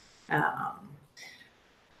unions.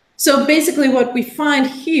 So basically what we find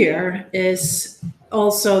here is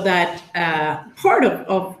also that part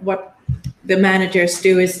of what the managers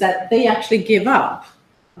do is that they actually give up.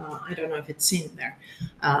 I don't know if it's seen there.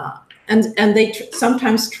 And they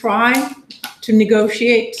sometimes try to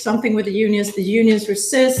negotiate something with the unions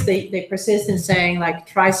resist, they persist in saying, like,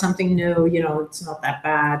 try something new, it's not that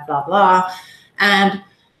bad, blah, blah. And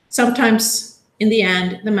sometimes in the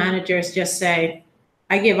end, the managers just say,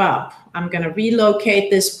 I give up. I'm going to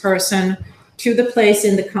relocate this person to the place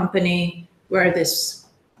in the company where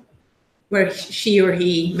she or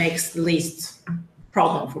he makes the least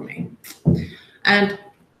problem for me. And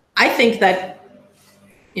I think that,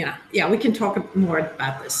 we can talk more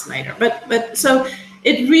about this later. But so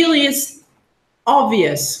it really is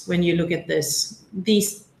obvious when you look at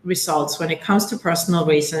these results when it comes to personal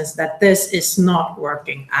reasons that this is not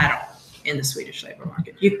working at all in the Swedish labor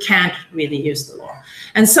market. You can't really use the law.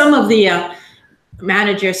 And some of the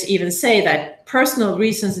managers even say that personal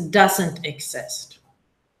reasons doesn't exist.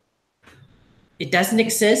 It doesn't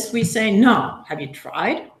exist, we say, no. Have you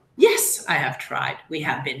tried? Yes, I have tried. We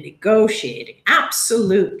have been negotiating.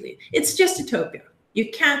 Absolutely. It's just utopia.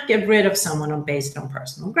 You can't get rid of someone based on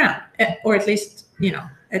personal ground, or at least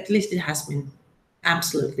it has been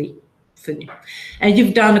absolutely funny. And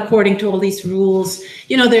you've done according to all these rules.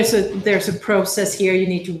 There's a process here. You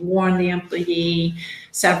need to warn the employee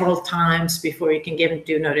several times before you can give them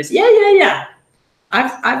due notice. Yeah.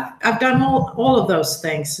 I've done all of those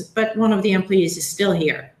things, but one of the employees is still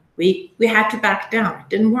here. We had to back down. It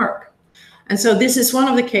didn't work. And so this is one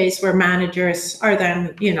of the cases where managers are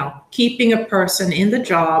then, keeping a person in the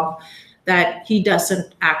job that he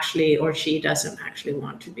doesn't actually, or she doesn't actually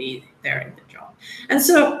want to be there in the job. And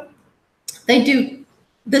so they do,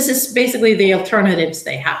 this is basically the alternatives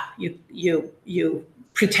they have. You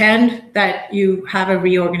pretend that you have a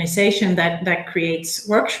reorganization that creates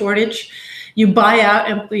work shortage. You buy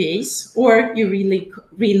out employees, or you really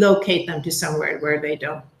relocate them to somewhere where they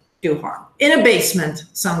don't do harm, in a basement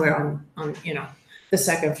somewhere on the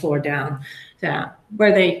second floor down,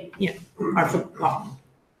 where they are for harm.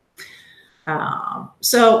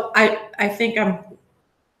 So I think I'm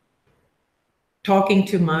talking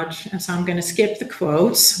too much, and so I'm going to skip the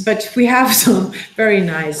quotes. But we have some very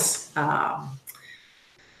nice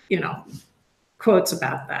quotes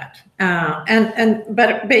about that.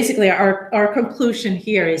 But basically our conclusion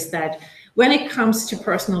here is that when it comes to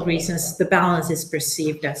personal reasons, the balance is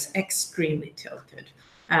perceived as extremely tilted.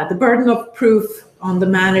 The burden of proof on the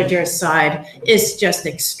manager's side is just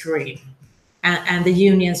extreme. And the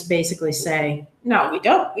unions basically say, no, we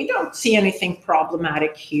don't see anything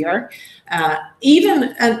problematic here.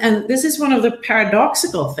 And this is one of the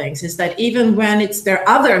paradoxical things, is that even when it's their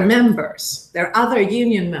other members, their other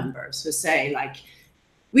union members who say, like,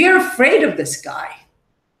 we are afraid of this guy,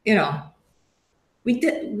 we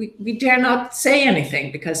dare not say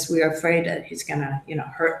anything because we are afraid that he's gonna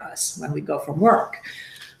hurt us when we go from work.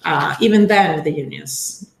 Even then, the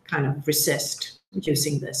unions kind of resist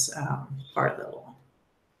using this part of the law.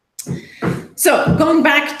 So going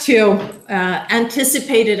back to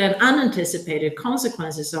anticipated and unanticipated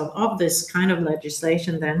consequences of this kind of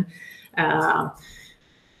legislation, then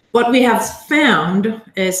what we have found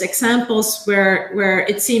is examples where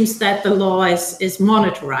it seems that the law is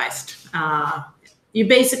monetarized. You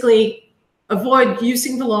basically avoid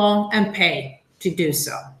using the law and pay to do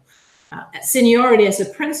so. Seniority as a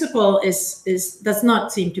principle does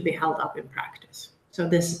not seem to be held up in practice. So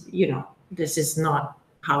this is not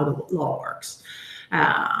how the law works.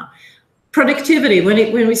 Productivity,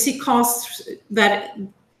 when we see costs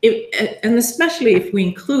and especially if we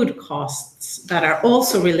include costs that are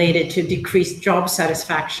also related to decreased job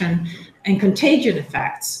satisfaction and contagion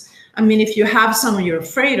effects, I mean, if you have someone you're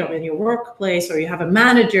afraid of in your workplace, or you have a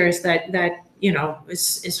manager that you know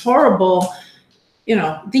is horrible, you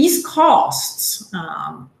know, these costs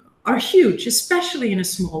are huge, especially in a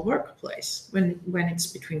small workplace when it's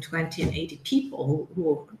between 20 and 80 people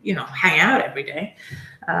who you know hang out every day.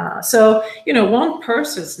 So you know, one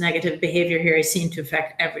person's negative behavior here is seen to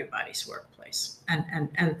affect everybody's workplace,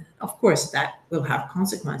 and of course that will have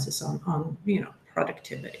consequences on you know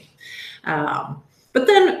productivity. But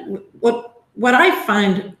then what I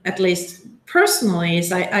find, at least personally,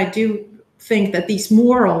 is I do think that these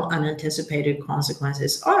moral unanticipated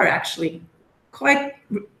consequences are actually quite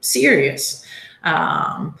serious.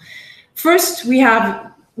 First, we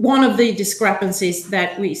have one of the discrepancies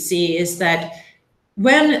that we see is that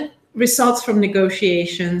when results from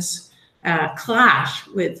negotiations clash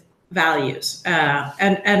with values,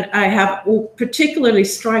 and I have a particularly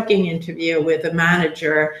striking interview with a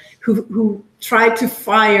manager who tried to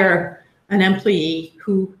fire an employee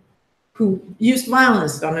who used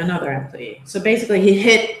violence on another employee. So basically he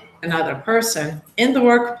hit another person in the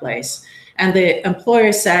workplace, and the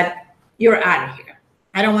employer said, "You're out of here.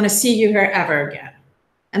 I don't want to see you here ever again."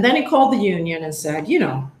 And then he called the union and said, "You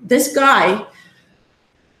know, this guy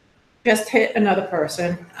just hit another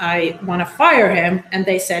person. I want to fire him." And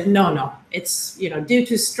they said, no, it's, you know, due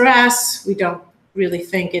to stress. We don't really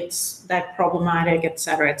think it's that problematic, et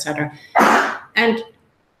cetera, et cetera. And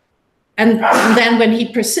then when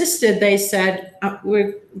he persisted, they said,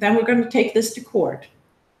 we're going to take this to court.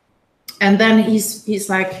 And then he's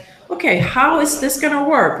like, okay, how is this going to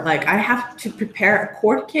work? Like, I have to prepare a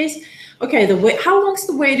court case. Okay, how long's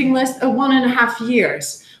the waiting list? 1.5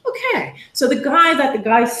 years. Okay, so the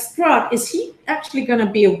guy struck, is he actually going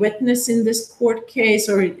to be a witness in this court case,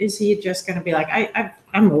 or is he just going to be like,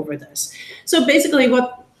 I'm over this? So basically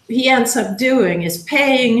what he ends up doing is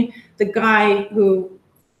paying the guy who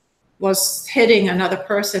was hitting another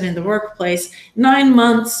person in the workplace 9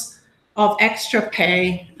 months of extra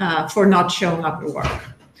pay for not showing up at work.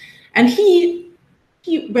 And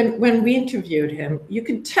when we interviewed him, you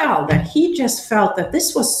could tell that he just felt that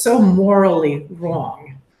this was so morally wrong.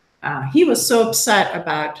 He was so upset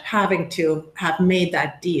about having to have made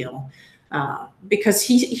that deal because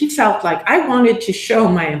he felt like, I wanted to show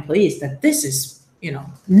my employees that this is, you know,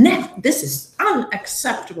 this is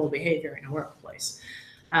unacceptable behavior in a workplace.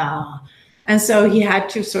 And so he had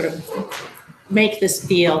to sort of make this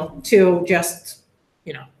deal to just,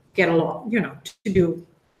 you know, get along, you know,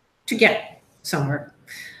 to get somewhere.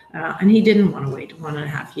 And he didn't want to wait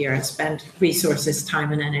 1.5 years and spend resources,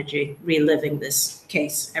 time, and energy reliving this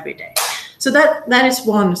case every day. So that is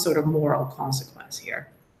one sort of moral consequence here.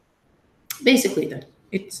 Basically, that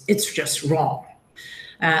it's just wrong.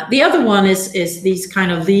 The other one is these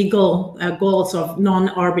kind of legal goals of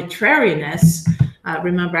non-arbitrariness.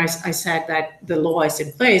 Remember, I said that the law is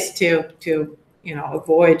in place to you know,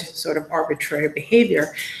 avoid sort of arbitrary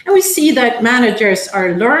behavior. And we see that managers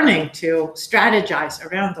are learning to strategize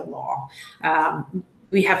around the law.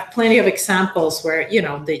 We have plenty of examples where, you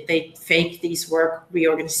know, they fake these work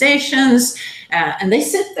reorganizations, and they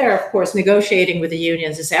sit there, of course, negotiating with the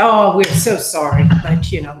unions and say, "Oh, we're so sorry,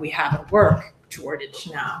 but, you know, we have a work shortage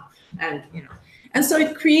now." And, you know, and so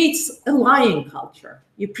it creates a lying culture.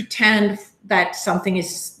 You pretend that something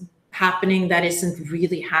is happening that isn't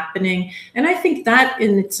really happening. And I think that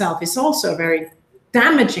in itself is also a very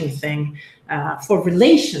damaging thing for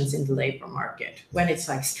relations in the labor market, when it's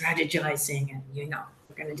like strategizing and, you know,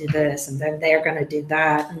 we're going to do this and then they're going to do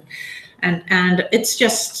that. And it's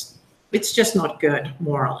just not good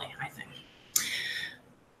morally, I think.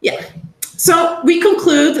 Yeah. So we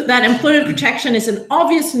conclude that employment protection is an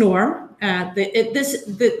obvious norm.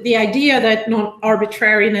 The idea that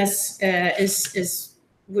non-arbitrariness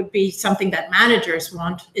would be something that managers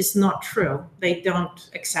want is not true. They don't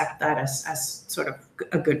accept that as sort of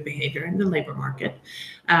a good behavior in the labor market.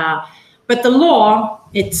 But the law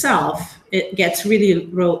itself, it gets really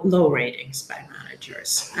low ratings by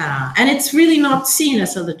managers. And it's really not seen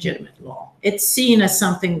as a legitimate law. It's seen as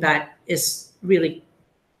something that is really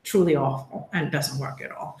truly awful and doesn't work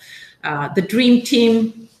at all. The dream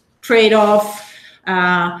team trade-off,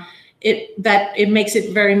 it makes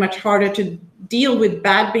it very much harder to deal with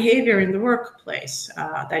bad behavior in the workplace,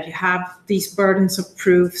 that you have these burdens of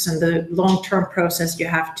proofs and the long-term process you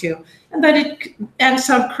have to, and that it ends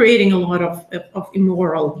up creating a lot of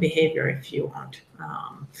immoral behavior, if you want.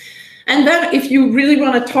 And then if you really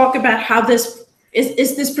want to talk about how this,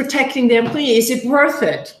 is this protecting the employee? Is it worth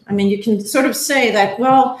it? I mean, you can sort of say that,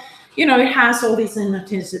 well, you know, it has all these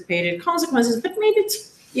unanticipated consequences, but maybe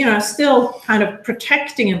it's, you know, still kind of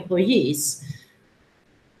protecting employees.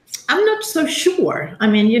 I'm not so sure. I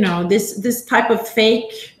mean, this type of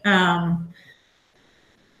fake,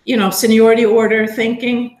 seniority order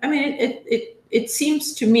thinking. I mean, it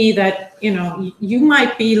seems to me that, you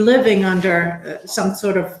might be living under some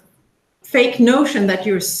sort of fake notion that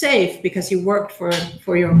you're safe because you worked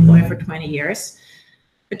for your employer for 20 years.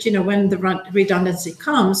 But, when the redundancy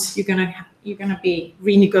comes, you're gonna be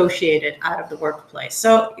renegotiated out of the workplace.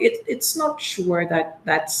 So it's not sure that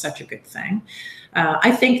that's such a good thing.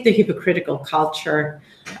 I think the hypocritical culture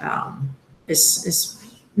is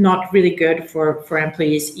not really good for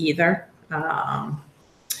employees either.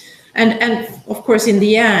 And of course, in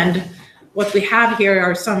the end, what we have here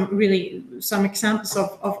are some examples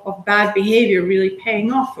of bad behavior really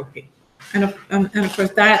paying off for people. And of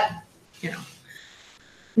course that,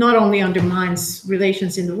 not only undermines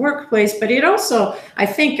relations in the workplace, but it also, I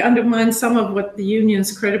think, undermines some of what the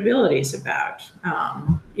union's credibility is about.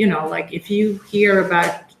 Like if you hear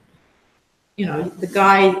about, the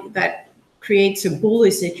guy that creates a bully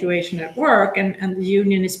situation at work and the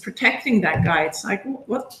union is protecting that guy, it's like,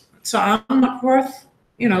 what? So I'm not worth,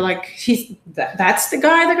 like that's the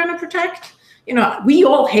guy they're going to protect. We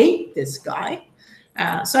all hate this guy.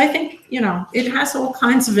 So I think, it has all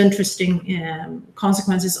kinds of interesting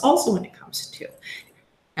consequences also when it comes to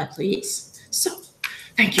employees. So,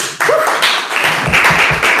 thank you.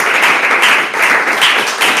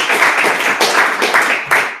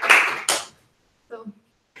 So,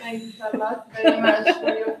 thank you, Charlotte, very much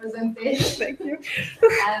for your presentation. Thank you.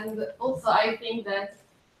 And also, I think that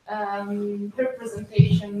her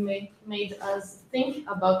presentation made us think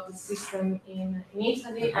about the system in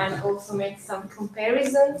Italy and also make some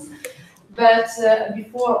comparisons. But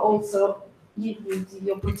before also give you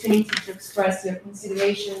the opportunity to express your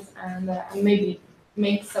considerations and maybe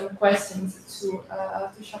make some questions to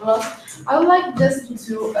Charlotte, I would like just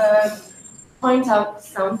to point out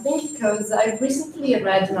something, because I recently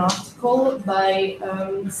read an article by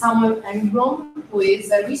Samuel Engblom, who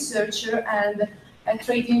is a researcher and a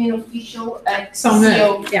trade union official at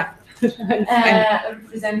CEO,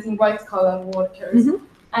 representing white-collar workers. Mm-hmm.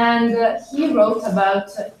 And he wrote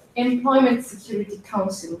about employment security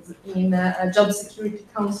councils job security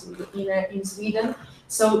councils in Sweden.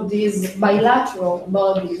 So these bilateral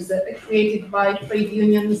bodies created by trade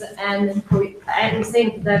unions and employees. I'm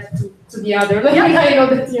saying that to the other, I know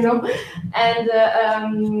that you know.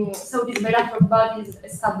 And so these bilateral bodies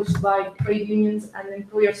established by trade unions and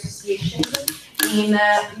employer associations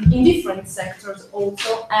in different sectors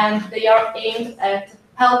also, and they are aimed at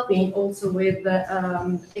helping also with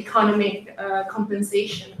economic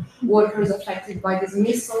compensation workers affected by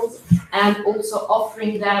dismissals, and also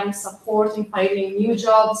offering them support in finding new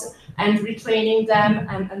jobs and retraining them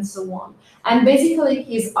and so on. And basically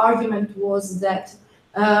his argument was that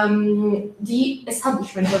the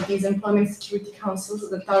establishment of these employment security councils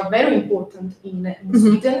that are very important in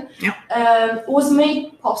Sweden was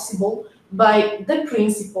made possible by the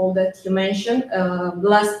principle that you mentioned,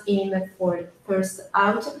 last in for first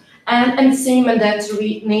out, and the same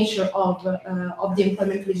mandatory nature of the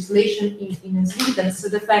employment legislation in Sweden. So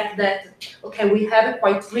the fact that, okay, we have a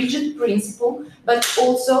quite rigid principle, but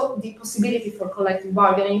also the possibility for collective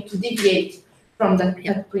bargaining to deviate from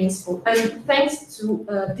that principle. And thanks to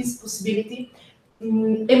this possibility,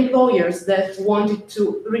 employers that wanted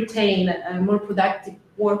to retain a more productive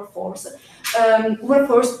workforce were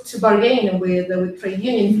forced to bargain with trade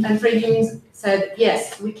unions, and trade unions said,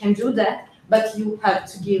 yes, we can do that, but you have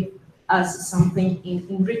to give us something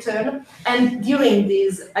in return. And during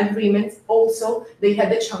these agreements, also, they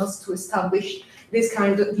had the chance to establish these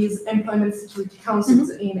employment security councils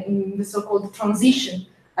in the so-called transition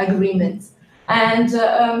agreements. And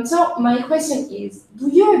so my question is, do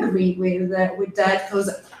you agree with that? Because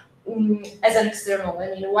as an external, I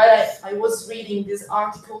mean, while I was reading this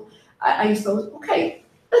article, I thought, okay,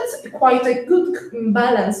 that's quite a good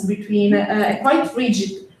balance between a quite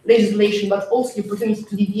rigid legislation, but also the opportunity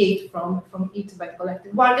to deviate from it by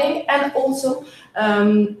collective bargaining, and also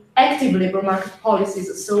active labor market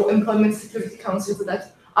policies, so employment security councils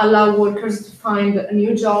that allow workers to find a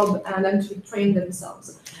new job and then to train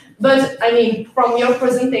themselves. But I mean, from your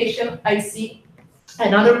presentation, I see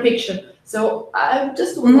another picture. So I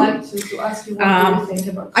just would like to ask you what do you think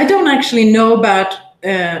about it? I don't actually know about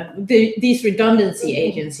these redundancy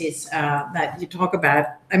agencies that you talk about.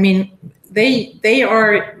 I mean, they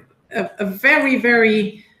are a very,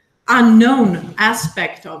 very unknown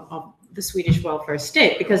aspect of the Swedish welfare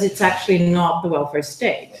state, because it's actually not the welfare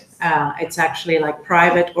state. It's actually like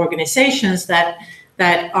private organizations that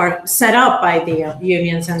that are set up by the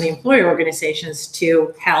unions and the employer organizations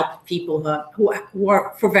to help people who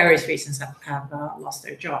are, for various reasons, have lost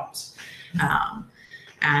their jobs.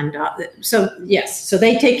 So yes, so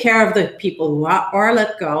they take care of the people who are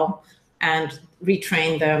let go and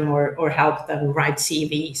retrain them or help them write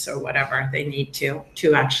CVs or whatever they need to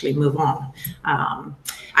actually move on.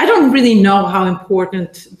 I don't really know how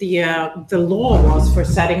important the law was for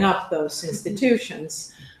setting up those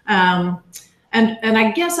institutions. And I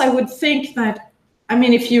guess I would think that, I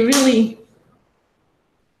mean, if you really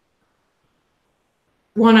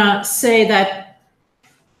want to say that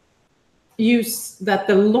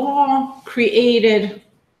the law created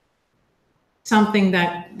something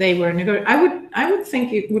that they were I would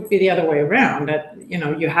think it would be the other way around, that, you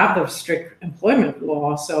know, you have the strict employment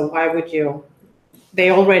law, so why would you, they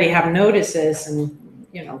already have notices and,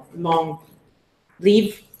 you know, long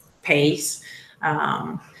leave pays.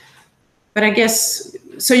 But I guess,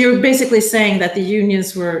 so you're basically saying that the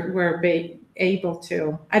unions were able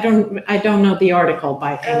to, I don't know the article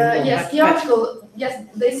by any yes, the article, yes,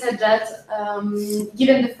 they said that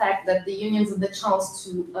given the fact that the unions have the chance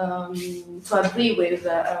to agree with,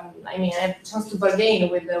 I mean, have the chance to bargain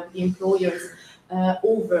with the employers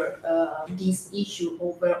over this issue,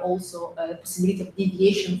 over also possibility of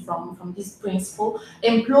deviation from this principle,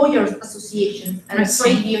 employers associations and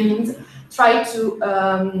trade unions try to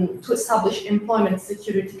establish employment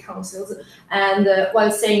security councils, and while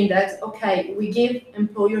saying that, okay, we give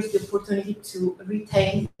employers the opportunity to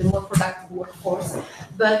retain the more productive workforce,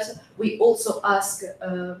 but we also ask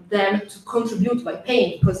them to contribute by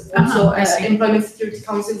paying, because also employment security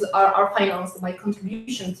councils are financed by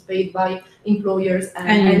contributions paid by employers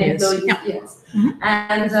and employees. Yeah. Yes. Mm-hmm.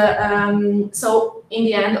 And so in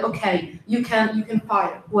the end, okay, you can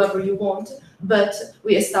fire whoever you want, but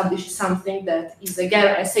we established something that is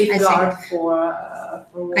again a safeguard for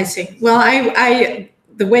I see. Well, I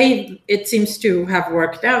the way it seems to have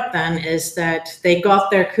worked out then is that they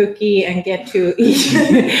got their cookie and get to eat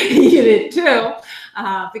it too,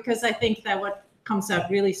 because I think that what comes out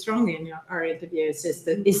really strongly in our interviews is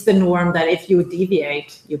the norm that if you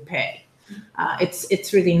deviate, you pay.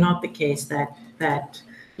 It's really not the case that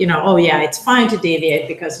you know, oh yeah, it's fine to deviate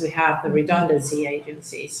because we have the redundancy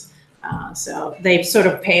agencies. So they've sort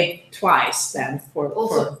of paid twice then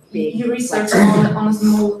for being. You research on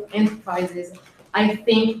small enterprises. I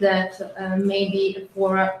think that maybe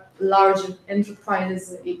for large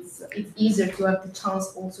enterprises, it's easier to have the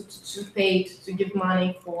chance also to pay, to give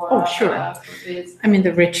money for. Oh, sure. For this. I mean,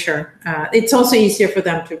 the richer. It's also easier for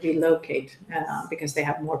them to relocate because they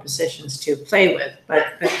have more positions to play with.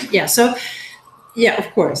 But yeah, so yeah,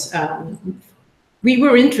 of course. We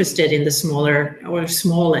were interested in the smaller or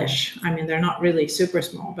smallish. I mean, they're not really super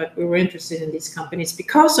small, but we were interested in these companies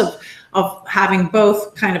because of having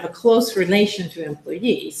both kind of a close relation to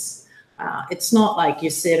employees. It's not like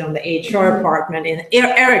you sit on the HR department in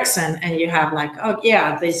Ericsson and you have like, oh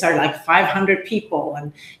yeah, these are like 500 people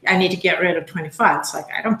and I need to get rid of 25. It's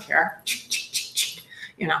like, I don't care.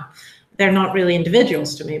 You know, they're not really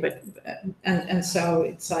individuals to me, but and so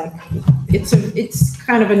it's like it's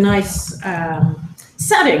kind of a nice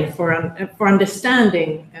setting for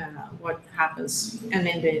understanding what happens and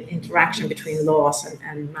in the interaction between laws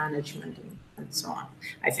and management and so on,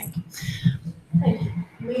 I think. Thank you.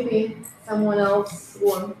 Maybe someone else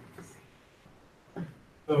wants.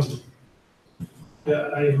 Yeah,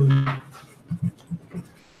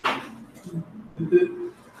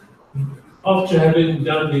 after having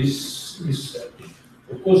done this research,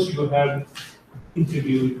 of course you have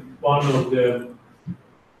interviewed one of the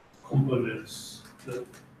components,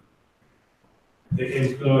 the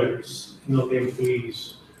employers, not the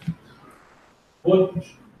employees. What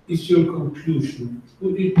is your conclusion?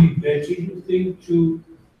 Would it be better, you think, to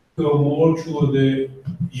go more to the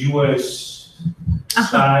US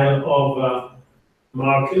style of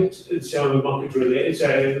market? It's a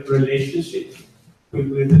relationship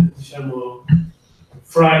with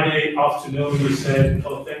Friday afternoon you said,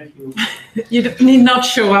 oh, thank you. You need not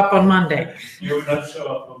show up on Monday. You will not show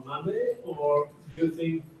up on Monday, or do you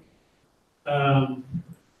think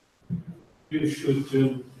you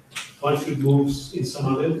should one should move in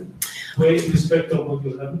some other way in respect of what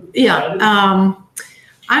you have? Yeah,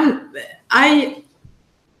 I'm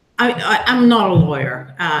not a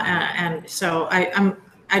lawyer, and so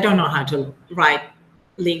I don't know how to write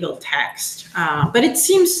legal text, but it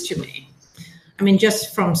seems to me, I mean,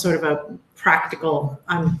 just from sort of a practical,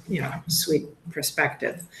 sweet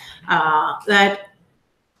perspective, that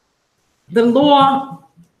the law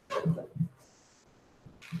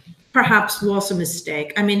perhaps was a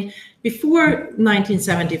mistake. I mean, before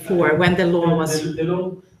 1974, when the law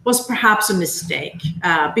was perhaps a mistake.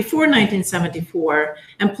 Before 1974,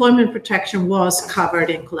 employment protection was covered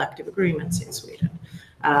in collective agreements in Sweden.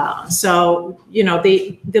 So, you know,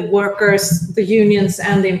 the workers, the unions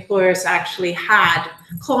and the employers actually had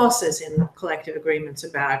clauses in collective agreements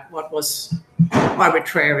about what was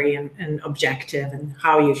arbitrary and objective and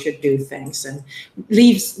how you should do things, and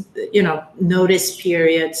leaves, you know, notice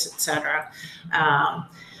periods, etc.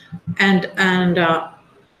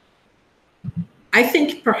 I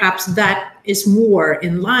think perhaps that is more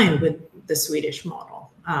in line with the Swedish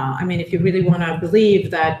model. I mean, if you really want to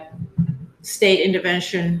believe that state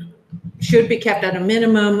intervention should be kept at a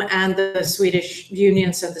minimum and the Swedish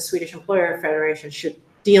unions and the Swedish Employer Federation should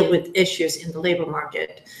deal with issues in the labor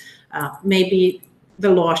market, maybe the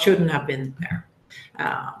law shouldn't have been there.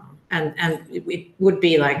 And it would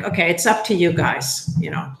be like, okay, it's up to you guys, you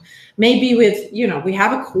know. Maybe with, you know, we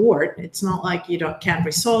have a court. It's not like you can't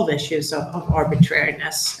resolve issues of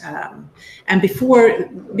arbitrariness. And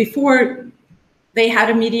before they had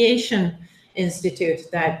a mediation institute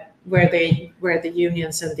where the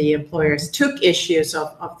unions and the employers took issues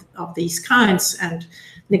of these kinds and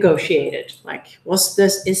negotiated. Like, was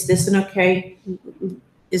this an okay?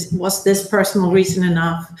 Was this personal reason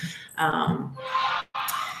enough?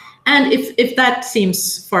 And if that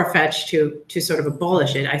seems far-fetched to sort of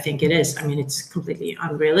abolish it, I think it is. I mean, it's completely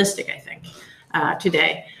unrealistic, I think,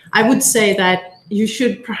 today. I would say that you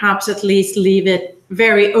should perhaps at least leave it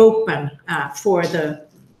very open for the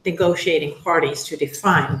negotiating parties to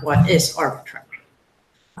define what is arbitrary.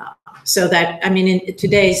 So that, I mean, in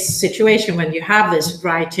today's situation, when you have this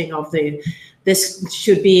writing of this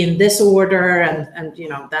should be in this order and you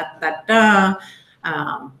know,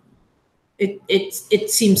 it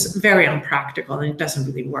seems very unpractical and it doesn't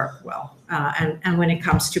really work well. And when it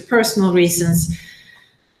comes to personal reasons,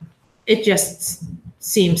 it just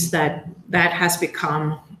seems that has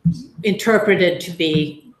become interpreted to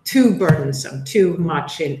be too burdensome, too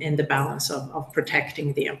much in the balance of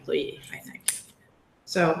protecting the employee, I think.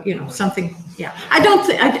 So, you know, something, yeah. I don't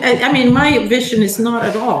think, I mean, my vision is not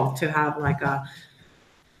at all to have like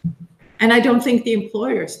and I don't think the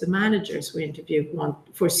employers, the managers we interviewed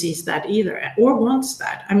foresees that either, or wants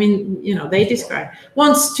that. I mean, you know, they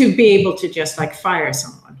wants to be able to just like fire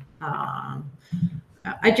someone.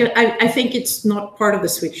 I think it's not part of the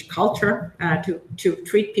Swedish culture to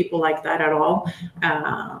treat people like that at all.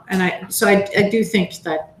 So I do think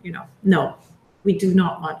that, you know, no, we do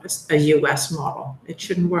not want a US model. It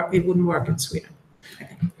shouldn't work. It wouldn't work in Sweden, I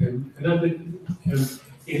think. In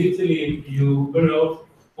Italy, you very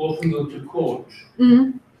often go to court.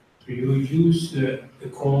 Mm-hmm. You use the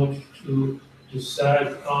court to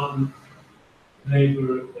decide on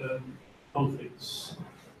labor conflicts.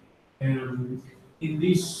 And in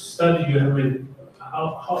this study you have made,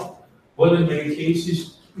 were there many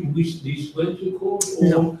cases in which these went to court,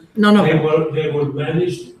 or no. They were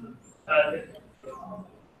managed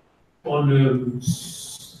on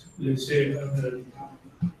let's say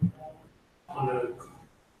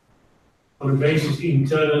on a basis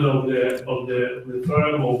internal of the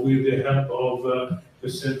firm, or with the help of the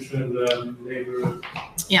central labor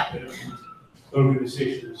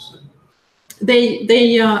organizations? They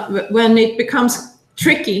when it becomes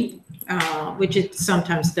tricky, which it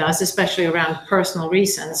sometimes does, especially around personal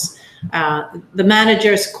reasons, the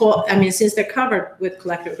managers call. I mean, since they're covered with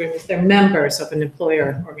collective agreements, they're members of an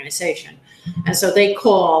employer organization, and so they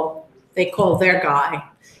call their guy.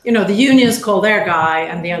 You know, the unions call their guy,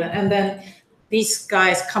 and then these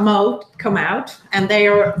guys come out, and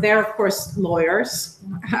they're of course lawyers,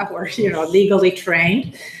 or, you know, legally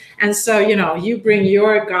trained. And so, you know, you bring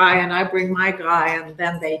your guy and I bring my guy, and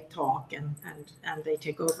then they talk and they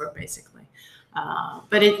take over basically.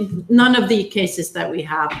 But none of the cases that we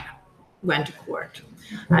have went to court.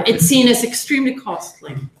 It's seen as extremely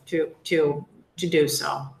costly to do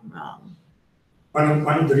so.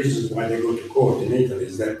 One of the reasons why they go to court in Italy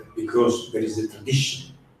is that because there is a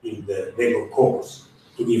tradition in the labor courts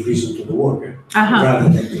to give reason to the worker rather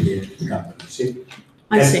than to the company. See?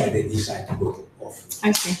 That's why they decide to go often.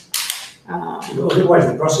 I see. Otherwise,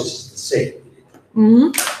 the process is the same.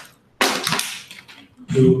 Mm-hmm.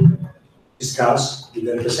 You discuss with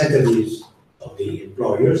the representatives of the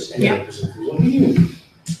employers and the representatives of the union.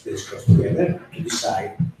 They discuss together to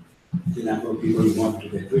decide the number of people you want to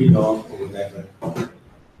get rid of or whatever.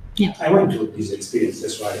 Yeah. I went through this experience,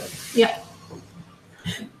 that's why. Yeah.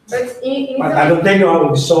 But I don't tell you how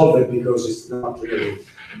we solve it because it's not really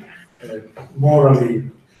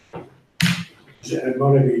morally,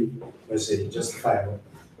 let's say, justifiable.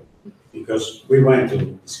 Because we went to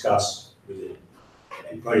discuss with the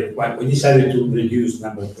employee. Well, we decided to reduce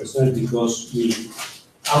number of personnel because we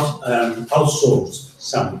outsourced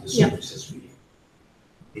some of the services we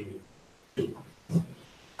did to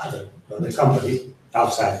other companies,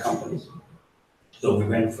 outside companies. So we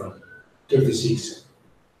went from 36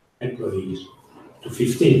 employees to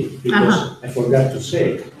 15 because I forgot to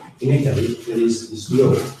say, in Italy there is this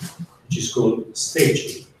law which is called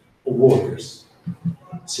staging of workers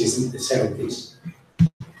since the 70s,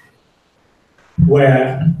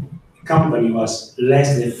 where a company was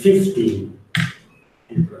less than 15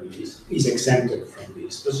 employees is exempted from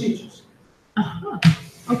these procedures.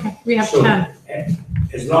 Okay, we have So, 10.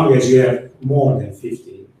 as long as you have more than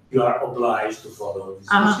 15, you are obliged to follow these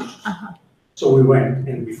procedures. So we went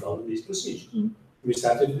and we followed these procedures. We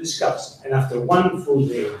started to discuss, and after one full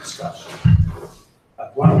day of discussion,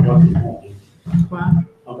 at 1 o'clock in the morning,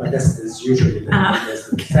 but that's usually that's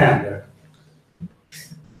the standard.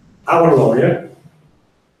 Our lawyer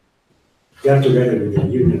got together with the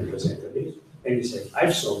union representative and he said,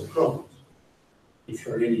 I've solved the problem. If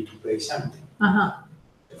you're ready to pay something.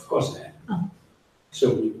 Of course I am.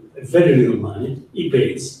 So with very little money, he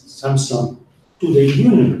pays some sum to the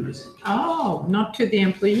union representative. Oh, not to the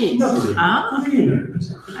employees. Not to the union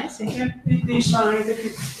representative. I see. And they signed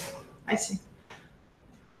it. I see.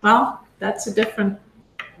 Well, that's a different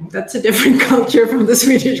culture from the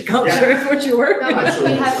Swedish culture in which you work. No, but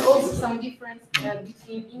we have also some difference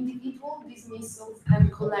between individual dismissals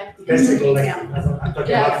and collective. That's a collective. I'm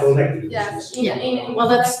talking about collective. Yes. Well,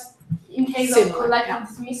 that's in case similar, of collective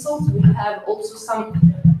dismissals, we have also some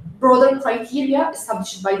broader criteria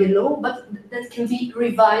established by the law, but that can be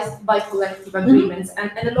revised by collective agreements.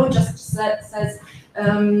 And the law just says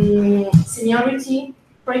seniority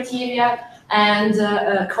criteria and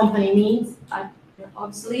company needs,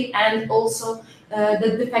 obviously, and also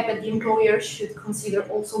the fact that the employer should consider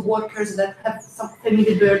also workers that have some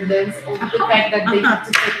family burdens, or the fact that they have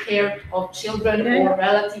to take care of children or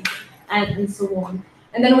relatives, and so on.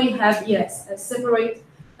 And then we have, a separate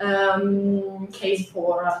case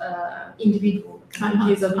for individual, in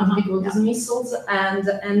case of individual dismissals, and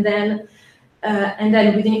then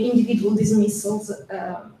within individual dismissals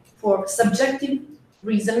for subjective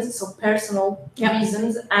reasons, so personal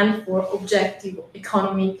reasons, and for objective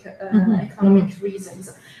economic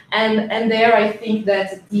reasons. And there I think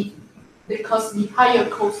that the higher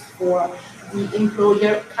cost for the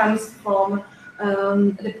employer comes from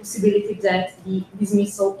the possibility that the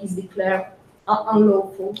dismissal is declared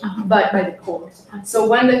unlawful by the court. So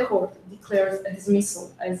when the court declares a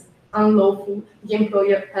dismissal as unlawful, the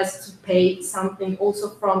employer has to pay something. Also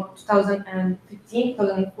from 2015,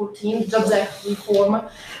 2014, Jobs Act reform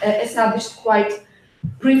established quite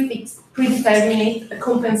predetermined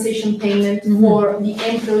compensation payment for the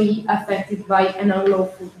employee affected by an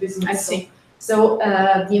unlawful dismissal. I see. So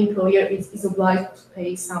the employer is obliged to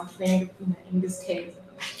pay something in this case.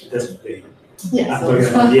 That's the thing. Yes. I'm talking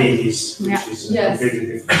about the 80s, which is Yes. completely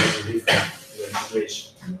different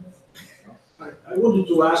legislation. I wanted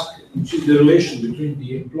to ask, which is the relation between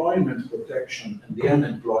the employment protection and the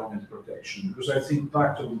unemployment protection, because I think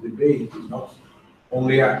part of the debate is not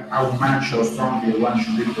only how much or strongly one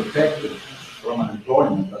should be protected from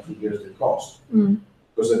unemployment, but here's the cost.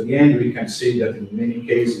 Because at the end, we can see that in many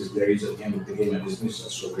cases, there is at the end of the game a dismissal.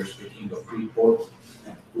 So we're speaking of people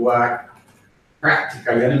who are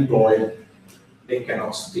practically unemployed, they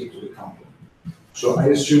cannot stick to the company. So I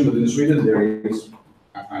assume that in Sweden, there is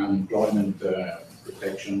an unemployment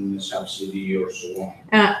protection subsidy or so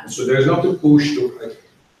on. So there's not a push to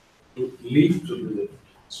lead to the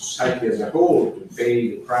society as a whole to pay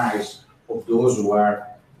the price of those who are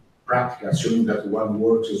practically, assuming that one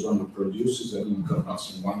works is one who produces an income, not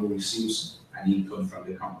someone who receives an income from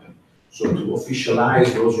the company. So to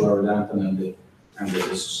officialize those who are redundant and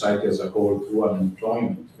the society as a whole through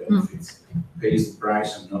unemployment benefits pays the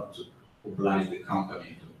price and not to oblige the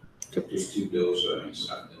company to steal those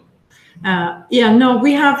inside them.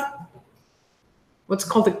 We have what's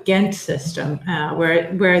called the Ghent system,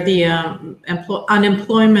 where the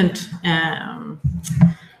unemployment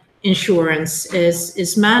insurance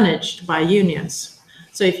is managed by unions.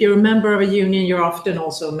 So if you're a member of a union, you're often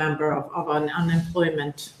also a member of an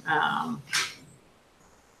unemployment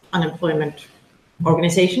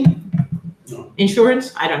organization.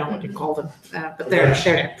 Insurance, I don't know what you call them, but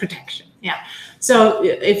they're protection. So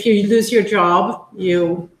if you lose your job,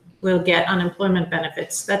 you will get unemployment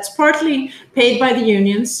benefits. That's partly paid by the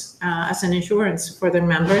unions as an insurance for their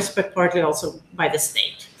members, but partly also by the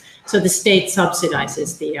state. So the state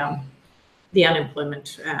subsidizes the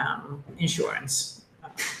unemployment insurance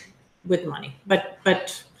with money,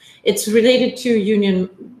 but it's related to union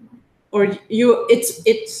or you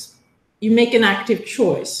make an active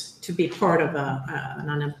choice to be part of an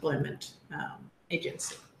unemployment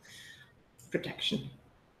agency protection.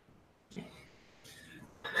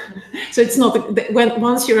 So it's not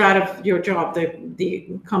once you're out of your job, the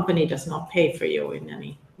company does not pay for you in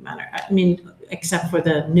any manner. I mean, except for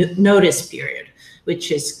the notice period,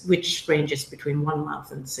 which ranges between 1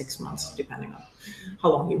 month and 6 months, depending on how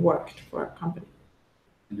long you worked for a company.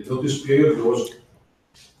 And the notice period goes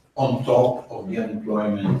on top of the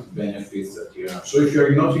unemployment benefits that you have. So if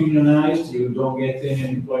you're not unionized, you don't get any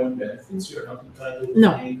unemployment benefits. You're not entitled.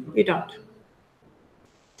 No, you don't.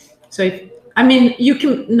 So you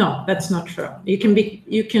can, no, that's not true. You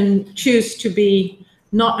can choose to be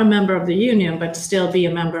not a member of the union, but still be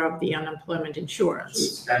a member of the unemployment insurance. So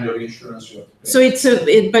it's kind of insurance you have to pay.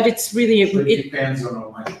 So but it's really, so it depends on how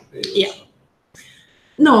much you pay. Yeah. Also.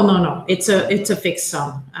 No. It's a fixed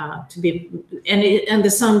sum and the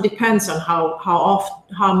sum depends on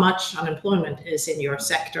how much unemployment is in your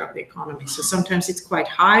sector of the economy. So sometimes it's quite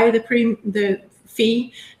high, the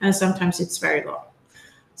fee, and sometimes it's very low.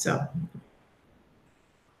 So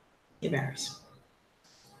it varies.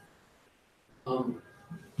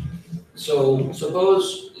 So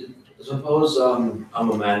suppose I'm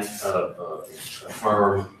a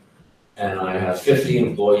firm and I have 50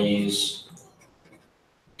 employees.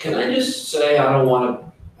 Can I just say I don't want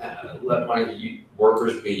to let my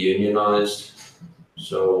workers be unionized?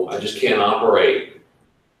 So I just can't operate?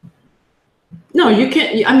 No, you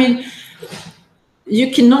can't. I mean,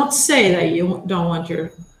 you cannot say that you don't want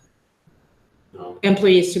your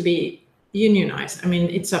employees to be unionized. I mean,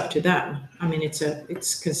 it's up to them. I mean,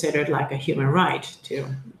 it's considered like a human right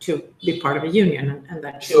to be part of a union, and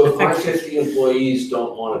that should So if my affect you. 50 employees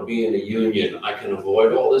don't want to be in a union, I can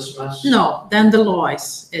avoid all this mess? No, then the law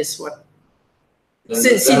is what. Then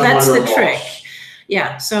See, I'm that's under the law. trick.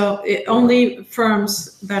 Yeah, so only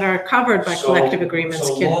firms that are covered by collective agreements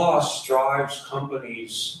So can. law drives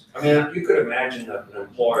companies. I mean, you could imagine an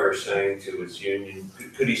employer saying to his union,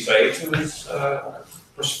 could he say to his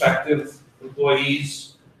prospective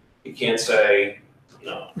employees, you can't say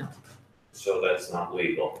no. No. So that's not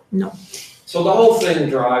legal. No. So the whole thing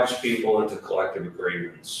drives people into collective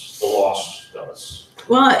agreements. The law does.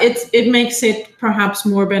 Well, it makes it perhaps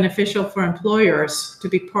more beneficial for employers to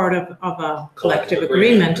be part of a collective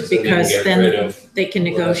agreement because then they can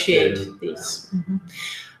negotiate these. Mm-hmm.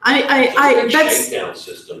 That's shakedown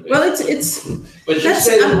system. Well, it's. But you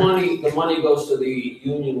say the money goes to the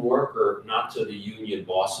union worker, not to the union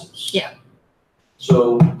bosses. Yeah.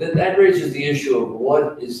 So that raises the issue of what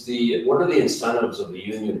are the incentives of the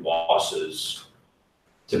union bosses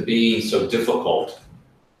to be so difficult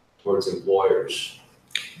towards employers?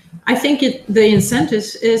 I think the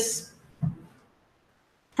incentives is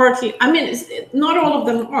partly. I mean, not all of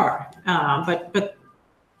them are, but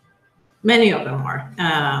many of them are.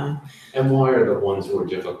 And why are the ones who are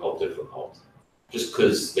difficult? Just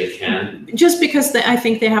because they can? Just because I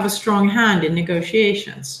think they have a strong hand in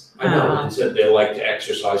negotiations. I know, and said they like to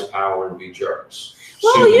exercise power and be jerks.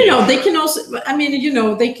 Well, they can also, I mean,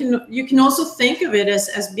 you can also think of it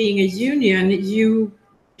as being a union. You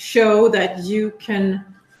show that you can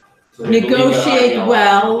negotiate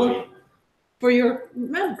well for your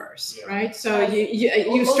members, right? So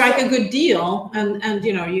you strike a good deal and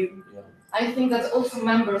you. I think that also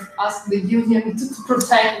members ask the union to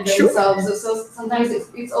protect themselves. Sure. So sometimes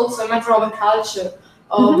it's also a matter of a culture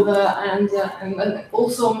of and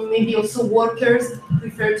also maybe also workers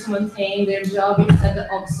prefer to maintain their job instead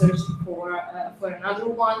of searching for another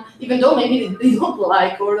one, even though maybe they don't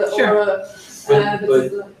like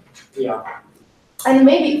yeah. And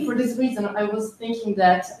maybe for this reason, I was thinking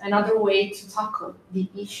that another way to tackle the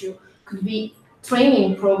issue could be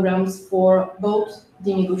training programs for both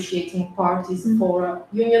the negotiating parties, for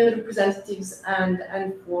union representatives and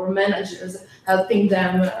for managers, helping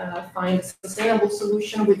them find a sustainable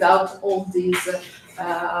solution without all these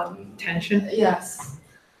tension. Yes.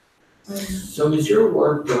 So is your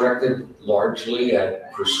work directed largely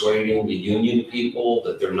at persuading the union people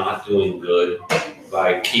that they're not doing good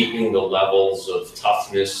by keeping the levels of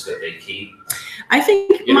toughness that they keep? I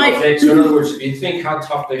think so in other words, if you think how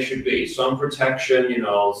tough they should be, some protection,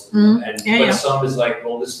 but some is like,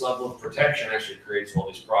 well, this level of protection actually creates all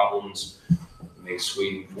these problems, makes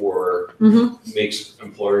Sweden poorer, makes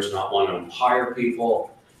employers not want to hire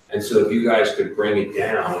people, and so if you guys could bring it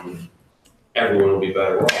down, everyone will be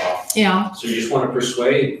better off. Yeah. So you just want to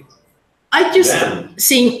persuade them.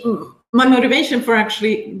 Seeing my motivation for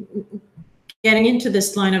actually getting into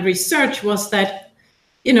this line of research was that,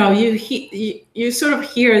 you sort of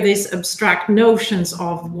hear these abstract notions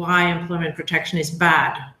of why employment protection is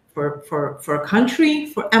bad for a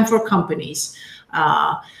country and for companies.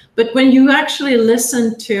 But when you actually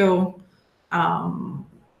listen to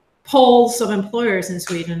polls of employers in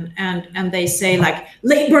Sweden, and they say like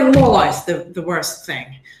labor law is the worst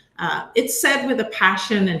thing, it's said with a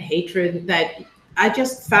passion and hatred that I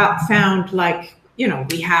just found like, you know,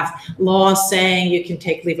 we have laws saying you can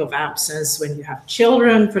take leave of absence when you have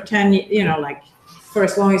children for 10, you know, like for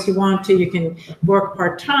as long as you want to, you can work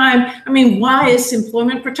part-time. I mean, why is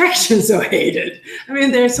employment protection so hated? I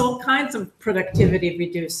mean, there's all kinds of productivity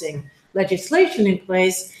reducing legislation in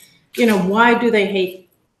place. You know, why do they hate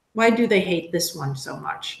this one so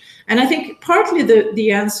much? And I think partly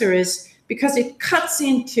the answer is because it cuts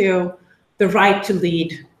into the right to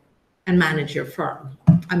lead and manage your firm.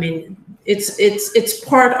 I mean, it's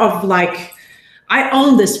part of like, I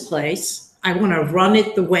own this place, I want to run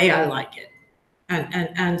it the way I like it.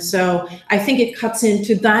 And so I think it cuts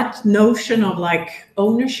into that notion of like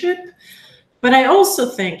ownership. But I also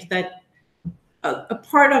think that a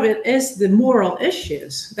part of it is the moral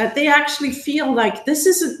issues, that they actually feel like this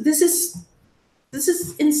is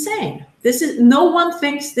insane. No one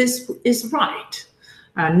thinks this is right.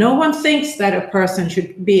 No one thinks that a person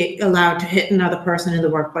should be allowed to hit another person in the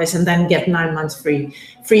workplace and then get 9 months free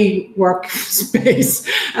work space.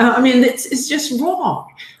 I mean, it's just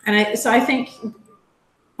wrong. And so I think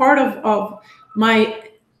part of my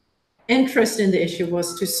interest in the issue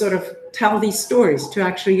was to sort of tell these stories, to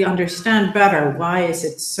actually understand better why is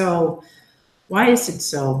it so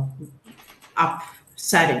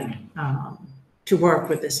upsetting to work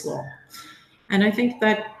with this law. And I think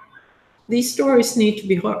that these stories need to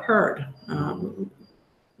be heard,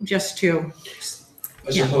 just to.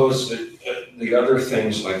 I suppose that the other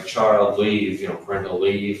things like child leave, you know, parental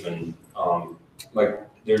leave, and like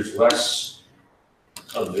there's less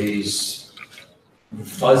of these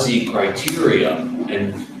fuzzy criteria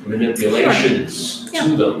and manipulations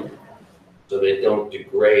to them, so they don't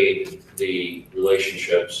degrade the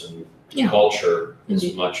relationships and culture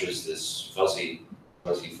as much as this fuzzy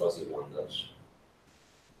one does.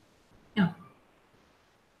 Yeah.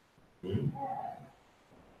 Mm-hmm.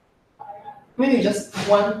 Maybe just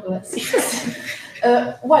one last.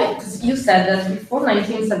 Why? Because you said that before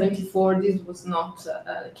 1974 this was not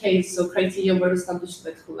the case, so criteria were established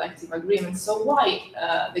by collective agreement. So why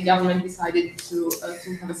the government decided to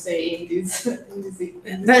have a say in this?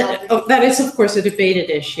 That is, of course, a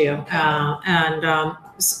debated issue, and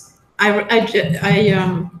I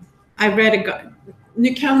read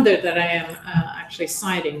Nycander that I am actually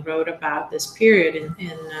citing wrote about this period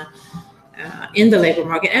in the labor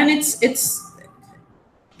market, and it's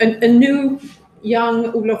a new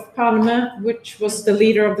young Olof Palme, which was the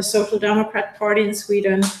leader of the Social Democrat Party in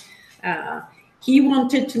Sweden. He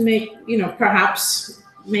wanted to perhaps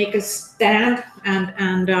make a stand,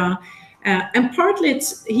 and partly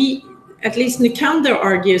at least Nycander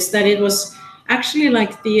argues that it was actually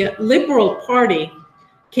like the Liberal Party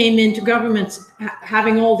came into government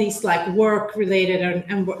having all these like work-related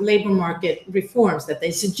and labor market reforms that they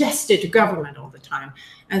suggested to government all the time.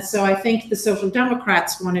 And so I think the Social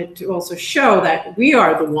Democrats wanted to also show that we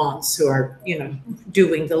are the ones who are,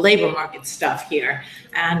 doing the labor market stuff here.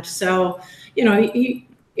 And so,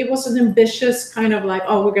 it was an ambitious kind of like,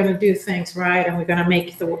 oh, we're going to do things right, and we're going to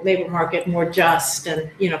make the labor market more just, and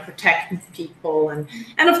protect people, and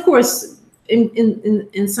of course,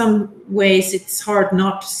 in some ways, it's hard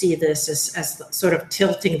not to see this as sort of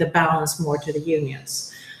tilting the balance more to the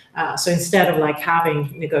unions. So instead of like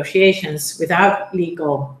having negotiations without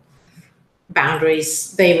legal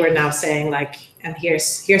boundaries, they were now saying like, and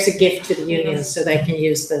here's a gift to the unions so they can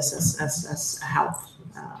use this as help.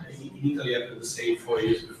 In Italy, after the same 4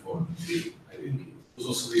 years before, I think it was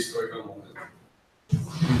also the historical moment in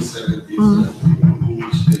the 70s in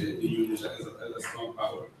which the unions had a strong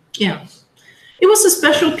power. Yeah. It was a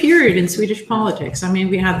special period in Swedish politics. I mean,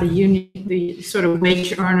 we had the sort of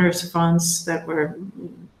wage earners funds that were,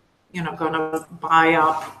 going to buy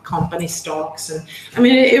up company stocks, and I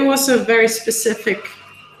mean, it was a very specific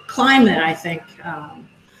climate, I think,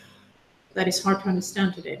 that is hard to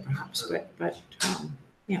understand today, perhaps. But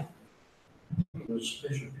yeah. It was a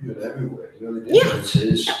special period everywhere. The difference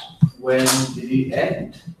is when did it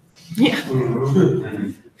end? Yeah.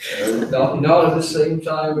 Not at the same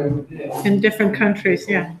time in different countries,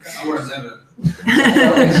 yeah. Exactly.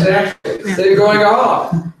 Yeah. They're going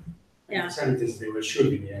on. Yeah. Scientists, they were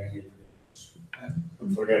shooting the enemy.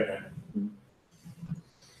 Don't forget that.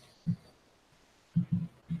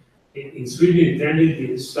 In Sweden, it ended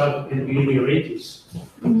in start in the beginning of 80s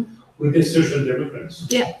with the Social Democrats.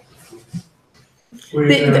 Yeah.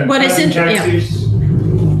 With what is taxes,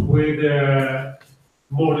 with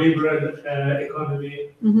more liberal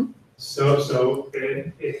economy. Mm-hmm. So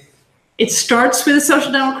it starts with the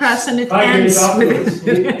Social Democrats and it 5 years ends afterwards,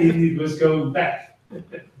 with it was going back.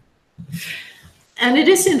 And it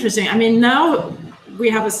is interesting. I mean, now we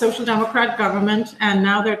have a Social Democrat government, and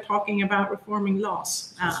now they're talking about reforming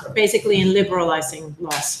laws, basically in liberalizing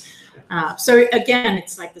laws. So again,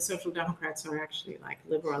 it's like the Social Democrats are actually like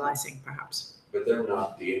liberalizing, perhaps. But they're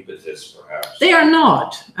not the impetus, perhaps. They are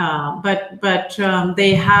not, but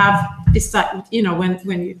they have decided. You know,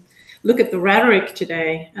 when you look at the rhetoric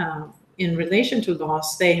today in relation to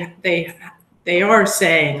laws, they are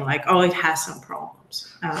saying like, oh, it has some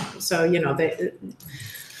problems. So you know,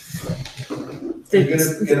 You're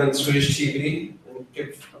gonna get on Swedish TV and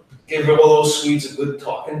give all those Swedes a good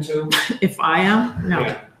talking to? If I am, no,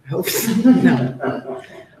 Yeah. I hope so. No,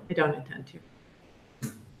 I don't intend to.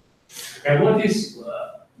 And what is,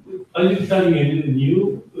 are you planning a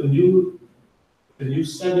new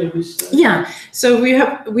study of this? Yeah, so we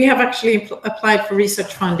have actually applied for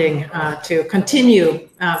research funding to continue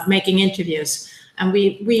making interviews, and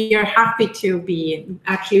we are happy to be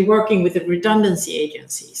actually working with the redundancy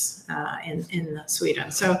agencies in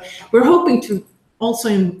Sweden. So we're hoping to also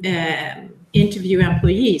interview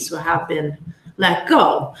employees who have been let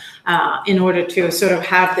go in order to sort of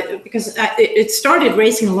have because it started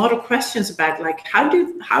raising a lot of questions about like how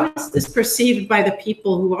is this perceived by the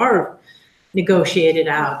people who are negotiated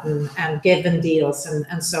out and given deals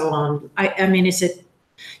and so on. I mean, is it,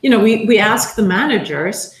 you know, we asked the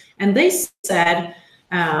managers and they said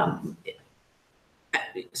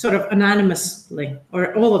sort of anonymously,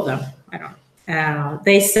 or all of them, I don't know,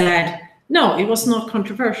 they said, no, it was not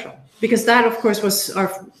controversial, because that of course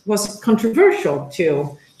was controversial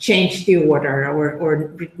to change the order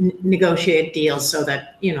or negotiate deals so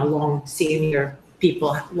that, you know, long senior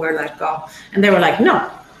people were let go. And they were like, no,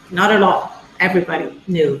 not at all. Everybody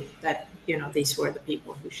knew that, you know, these were the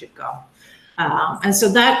people who should go. And so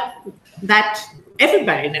that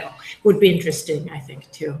everybody knew would be interesting, I think,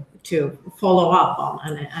 to follow up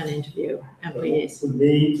on and interview employees. It would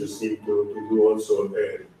be interesting to do also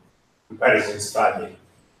a comparison study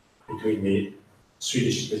between the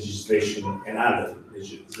Swedish legislation and other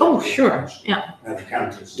legislation. Oh, sure, yeah. Other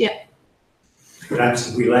countries. Yeah.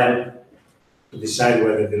 Perhaps we'll have to decide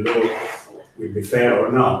whether the law will be fair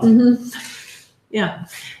or not. Mm-hmm. Yeah,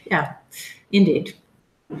 indeed.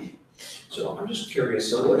 So I'm just curious,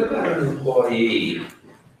 so what about an employee?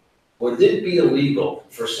 Would it be illegal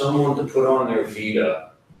for someone to put on their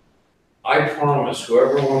vita, I promise,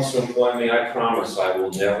 whoever wants to employ me, I promise I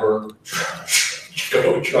will never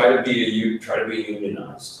try to be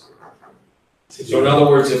unionized. So in other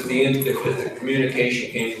words, if the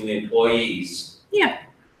communication came from the employees, Yeah.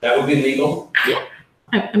 that would be legal?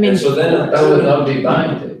 I mean, And so then That would not be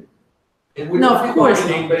binding. it would No, not of be course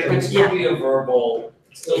binding, not. but it could still be a verbal,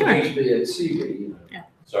 still Sure. be, It be at CV, you know.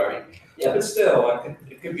 sorry. Yeah, but still,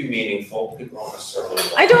 it could be meaningful, people don't necessarily.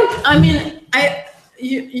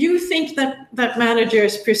 you think that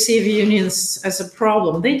managers perceive unions as a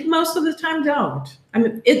problem. They most of the time don't. I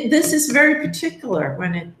mean, this is very particular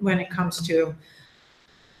when it comes to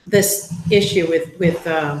this issue with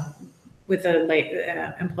the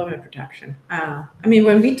employment protection. I mean,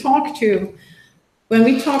 when we talk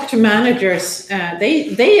to managers,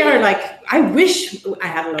 they are like, I wish I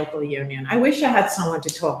had a local union. I wish I had someone to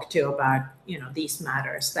talk to about, you know, these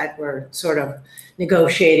matters that were sort of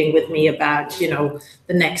negotiating with me about, you know,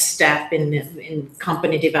 the next step in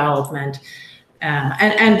company development.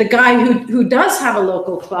 And the guy who does have a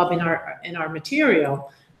local club in our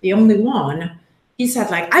material, the only one, he said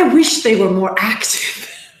like, I wish they were more active.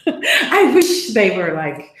 I wish they were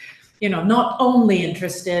like, you know, not only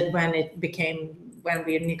interested when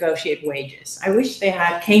we negotiate wages. I wish they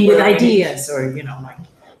came with ideas or, you know, like,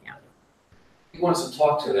 yeah. He wants to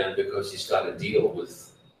talk to them because he's got to deal with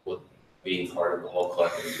being part of the whole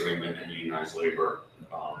collective agreement and unionized labor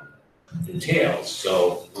entails.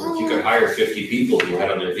 So if you could hire 50 people who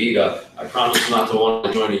had on their vita, I promise not to want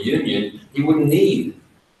to join a union, he wouldn't need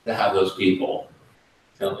to have those people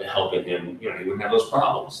helping him, you know, he wouldn't have those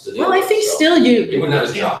problems to deal with. Well, I think so still he wouldn't have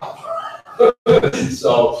his job.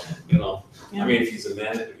 So, you know, Yeah. I mean, if he's a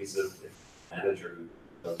manager who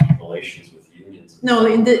does relations with unions. No,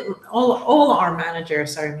 all our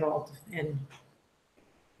managers are involved in.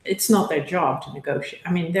 It's not their job to negotiate.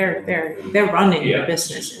 I mean, they're running Yeah, the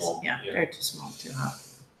businesses. too small, Yeah, yeah. they're too small to have.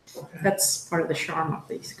 That's part of the charm of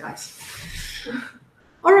these guys.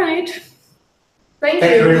 All right. Thank Thank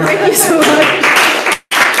you very you. much. Thank you so much.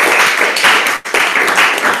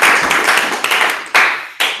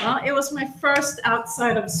 Well, it was my first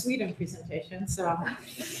outside of Sweden presentation, so.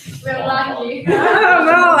 We're lucky.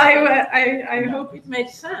 Well, I hope it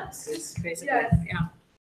makes sense. It's basically, Yes. yeah.